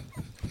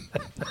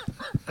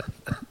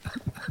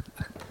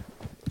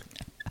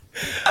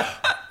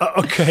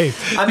 Okay.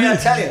 I mean, I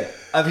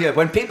tell you,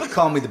 when people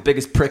call me the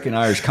biggest prick in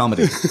Irish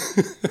comedy...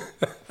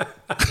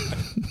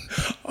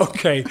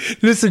 Okay,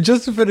 listen,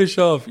 just to finish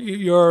off,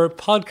 your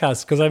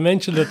podcast, because I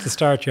mentioned at the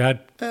start you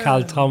had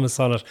Cal Thomas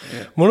on it.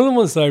 Yeah. One of the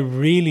ones that I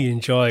really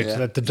enjoyed.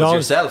 That the dog.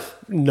 Yourself?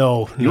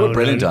 No. You were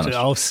brilliant on it.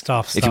 Oh,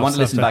 stop. If you want to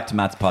listen back to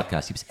Matt's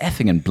podcast, he was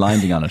effing and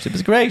blinding on it. It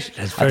was great.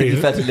 I think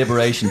he felt a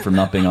liberation from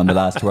not being on the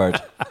last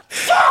word.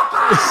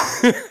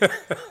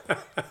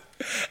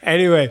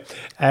 Anyway,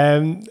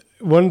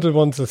 one of the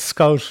ones that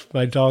Scout,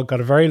 my dog, got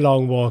a very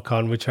long walk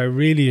on, which I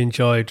really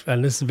enjoyed.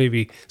 And this is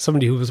maybe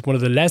somebody who was one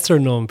of the lesser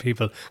known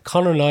people,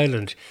 Conor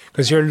Nyland,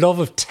 because your love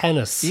of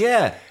tennis.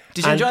 Yeah.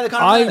 Did you enjoy the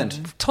Conor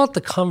Nyland? I thought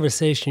the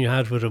conversation you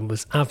had with him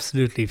was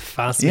absolutely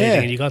fascinating.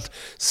 Yeah. And you got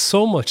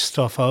so much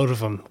stuff out of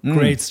him,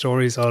 great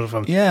stories out of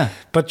him. Yeah.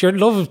 But your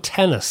love of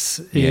tennis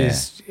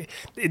is,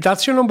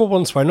 that's your number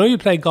one sport. I know you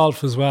play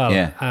golf as well.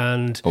 Yeah.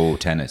 And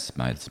tennis,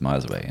 miles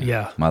away.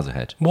 Yeah. Miles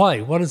ahead.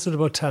 Why? What is it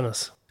about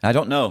tennis? I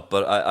don't know,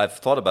 but I've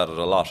thought about it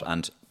a lot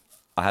and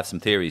I have some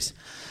theories.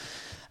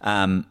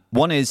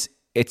 One is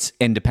it's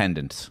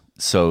independent.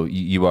 So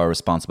you are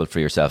responsible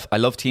for yourself. I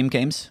love team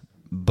games,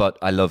 but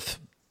I love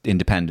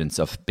independence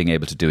of being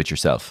able to do it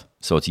yourself.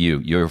 So it's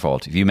your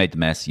fault. If you made the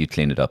mess, you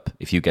clean it up.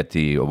 If you get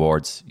the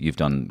awards, you've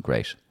done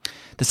great.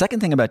 The second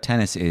thing about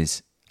tennis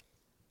is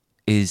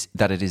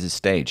that it is a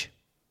stage.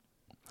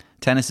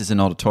 Tennis is an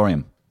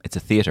auditorium. It's a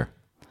theatre.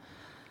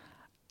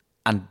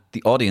 And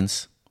the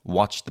audience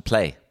watch the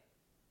play.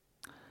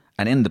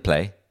 And in the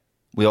play,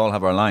 we all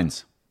have our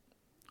lines.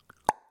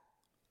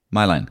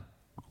 My line.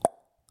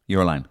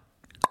 Your line.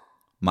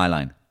 My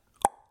line.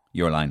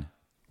 Your line.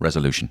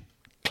 Resolution.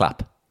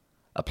 Clap.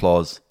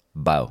 Applause.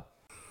 Bow.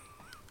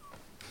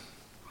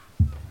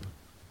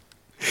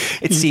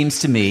 It seems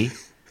to me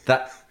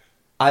that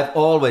I've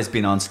always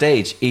been on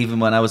stage,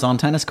 even when I was on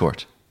tennis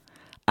court.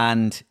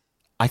 And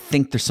I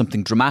think there's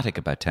something dramatic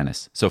about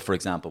tennis. So, for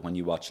example, when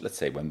you watch, let's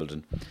say,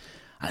 Wimbledon,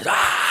 and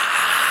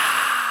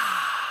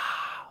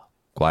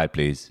quiet,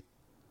 please.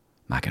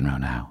 McEnroe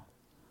now.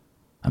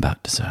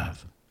 About to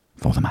serve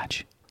for the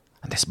match.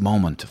 And this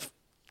moment of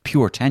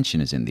pure tension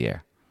is in the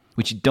air,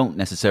 which you don't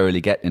necessarily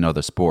get in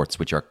other sports,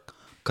 which are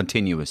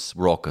continuous,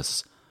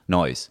 raucous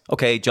noise.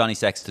 Okay, Johnny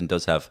Sexton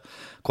does have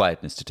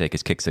quietness to take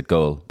his kicks at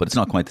goal, but it's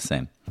not quite the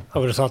same. I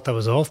would have thought that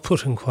was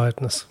off-putting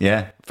quietness.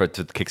 Yeah, for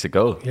the kicks at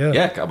goal.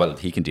 Yeah, well,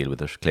 he can deal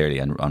with it, clearly,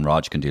 and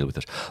Rog can deal with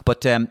it.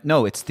 But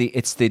no, it's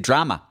the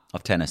drama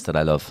of tennis that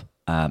I love,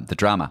 the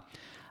drama.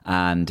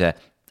 And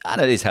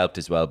it is helped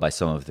as well by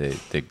some of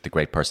the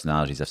great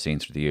personalities I've seen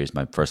through the years.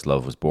 My first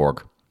love was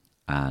Borg,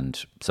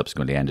 and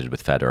subsequently ended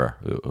with Federer,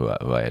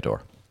 who I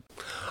adore.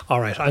 All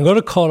right, I'm going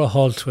to call a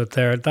halt to it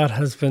there. That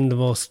has been the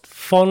most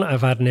fun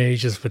I've had in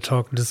ages with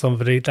talking to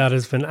somebody. That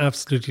has been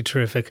absolutely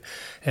terrific.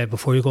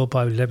 Before you go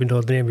by, let me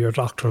know the name of your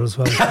doctor as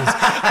well.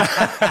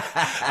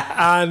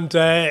 And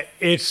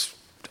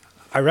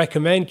I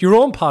recommend your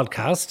own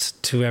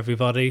podcast to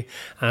everybody,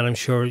 and I'm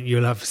sure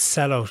you'll have a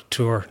sellout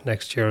tour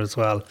next year as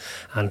well.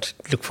 And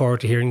look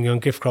forward to hearing you on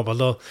Gift Grub,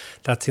 although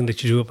that thing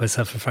that you do with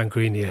myself and Frank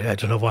Greeny, I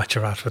don't know what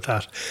you're at with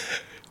that.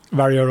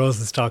 Mario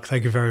Rosenstock,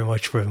 thank you very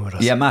much for being with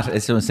us. Yeah, Matt, I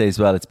just want to say as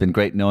well, it's been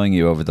great knowing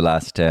you over the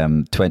last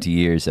 20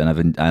 years,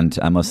 and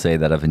I must say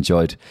that I've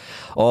enjoyed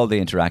all the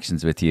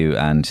interactions with you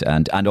and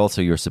also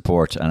your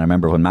support. And I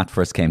remember when Matt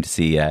first came to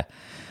see I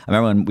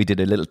remember when we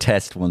did a little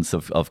test once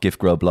of Gift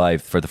Grub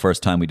Live for the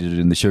first time. We did it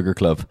in the Sugar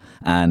Club,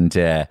 and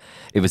it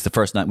was the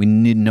first night. We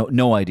had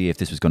no idea if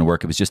this was going to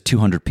work. It was just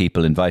 200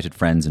 people, invited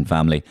friends and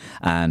family,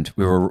 and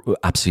we were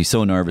absolutely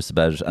so nervous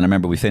about it. And I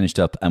remember we finished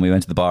up and we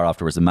went to the bar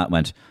afterwards, and Matt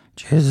went,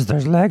 "Jesus,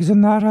 there's legs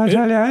in that, I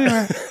tell you."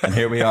 Anyway. And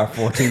here we are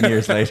 14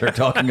 years later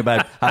talking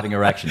about having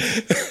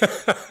erections.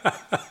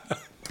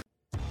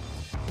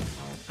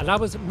 And that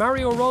was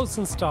Mario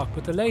Rosenstock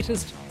with the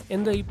latest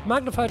in the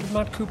Magnified with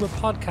Matt Cooper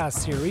podcast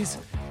series.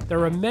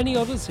 There are many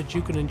others that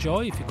you can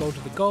enjoy if you go to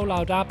the Go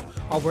Loud app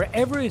or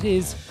wherever it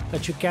is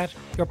that you get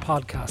your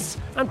podcasts.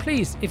 And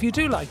please, if you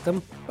do like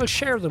them, well,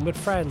 share them with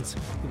friends.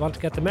 We want to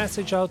get the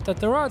message out that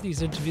there are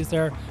these interviews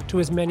there to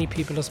as many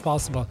people as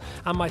possible.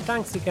 And my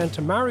thanks again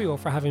to Mario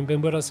for having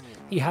been with us.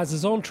 He has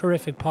his own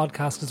terrific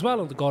podcast as well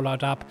on the Go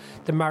Loud app,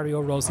 The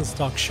Mario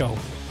Rosenstock Show.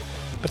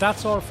 But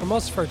that's all from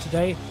us for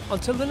today.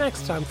 Until the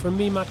next time, from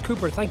me, Matt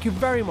Cooper, thank you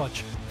very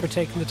much for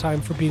taking the time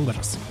for being with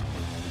us.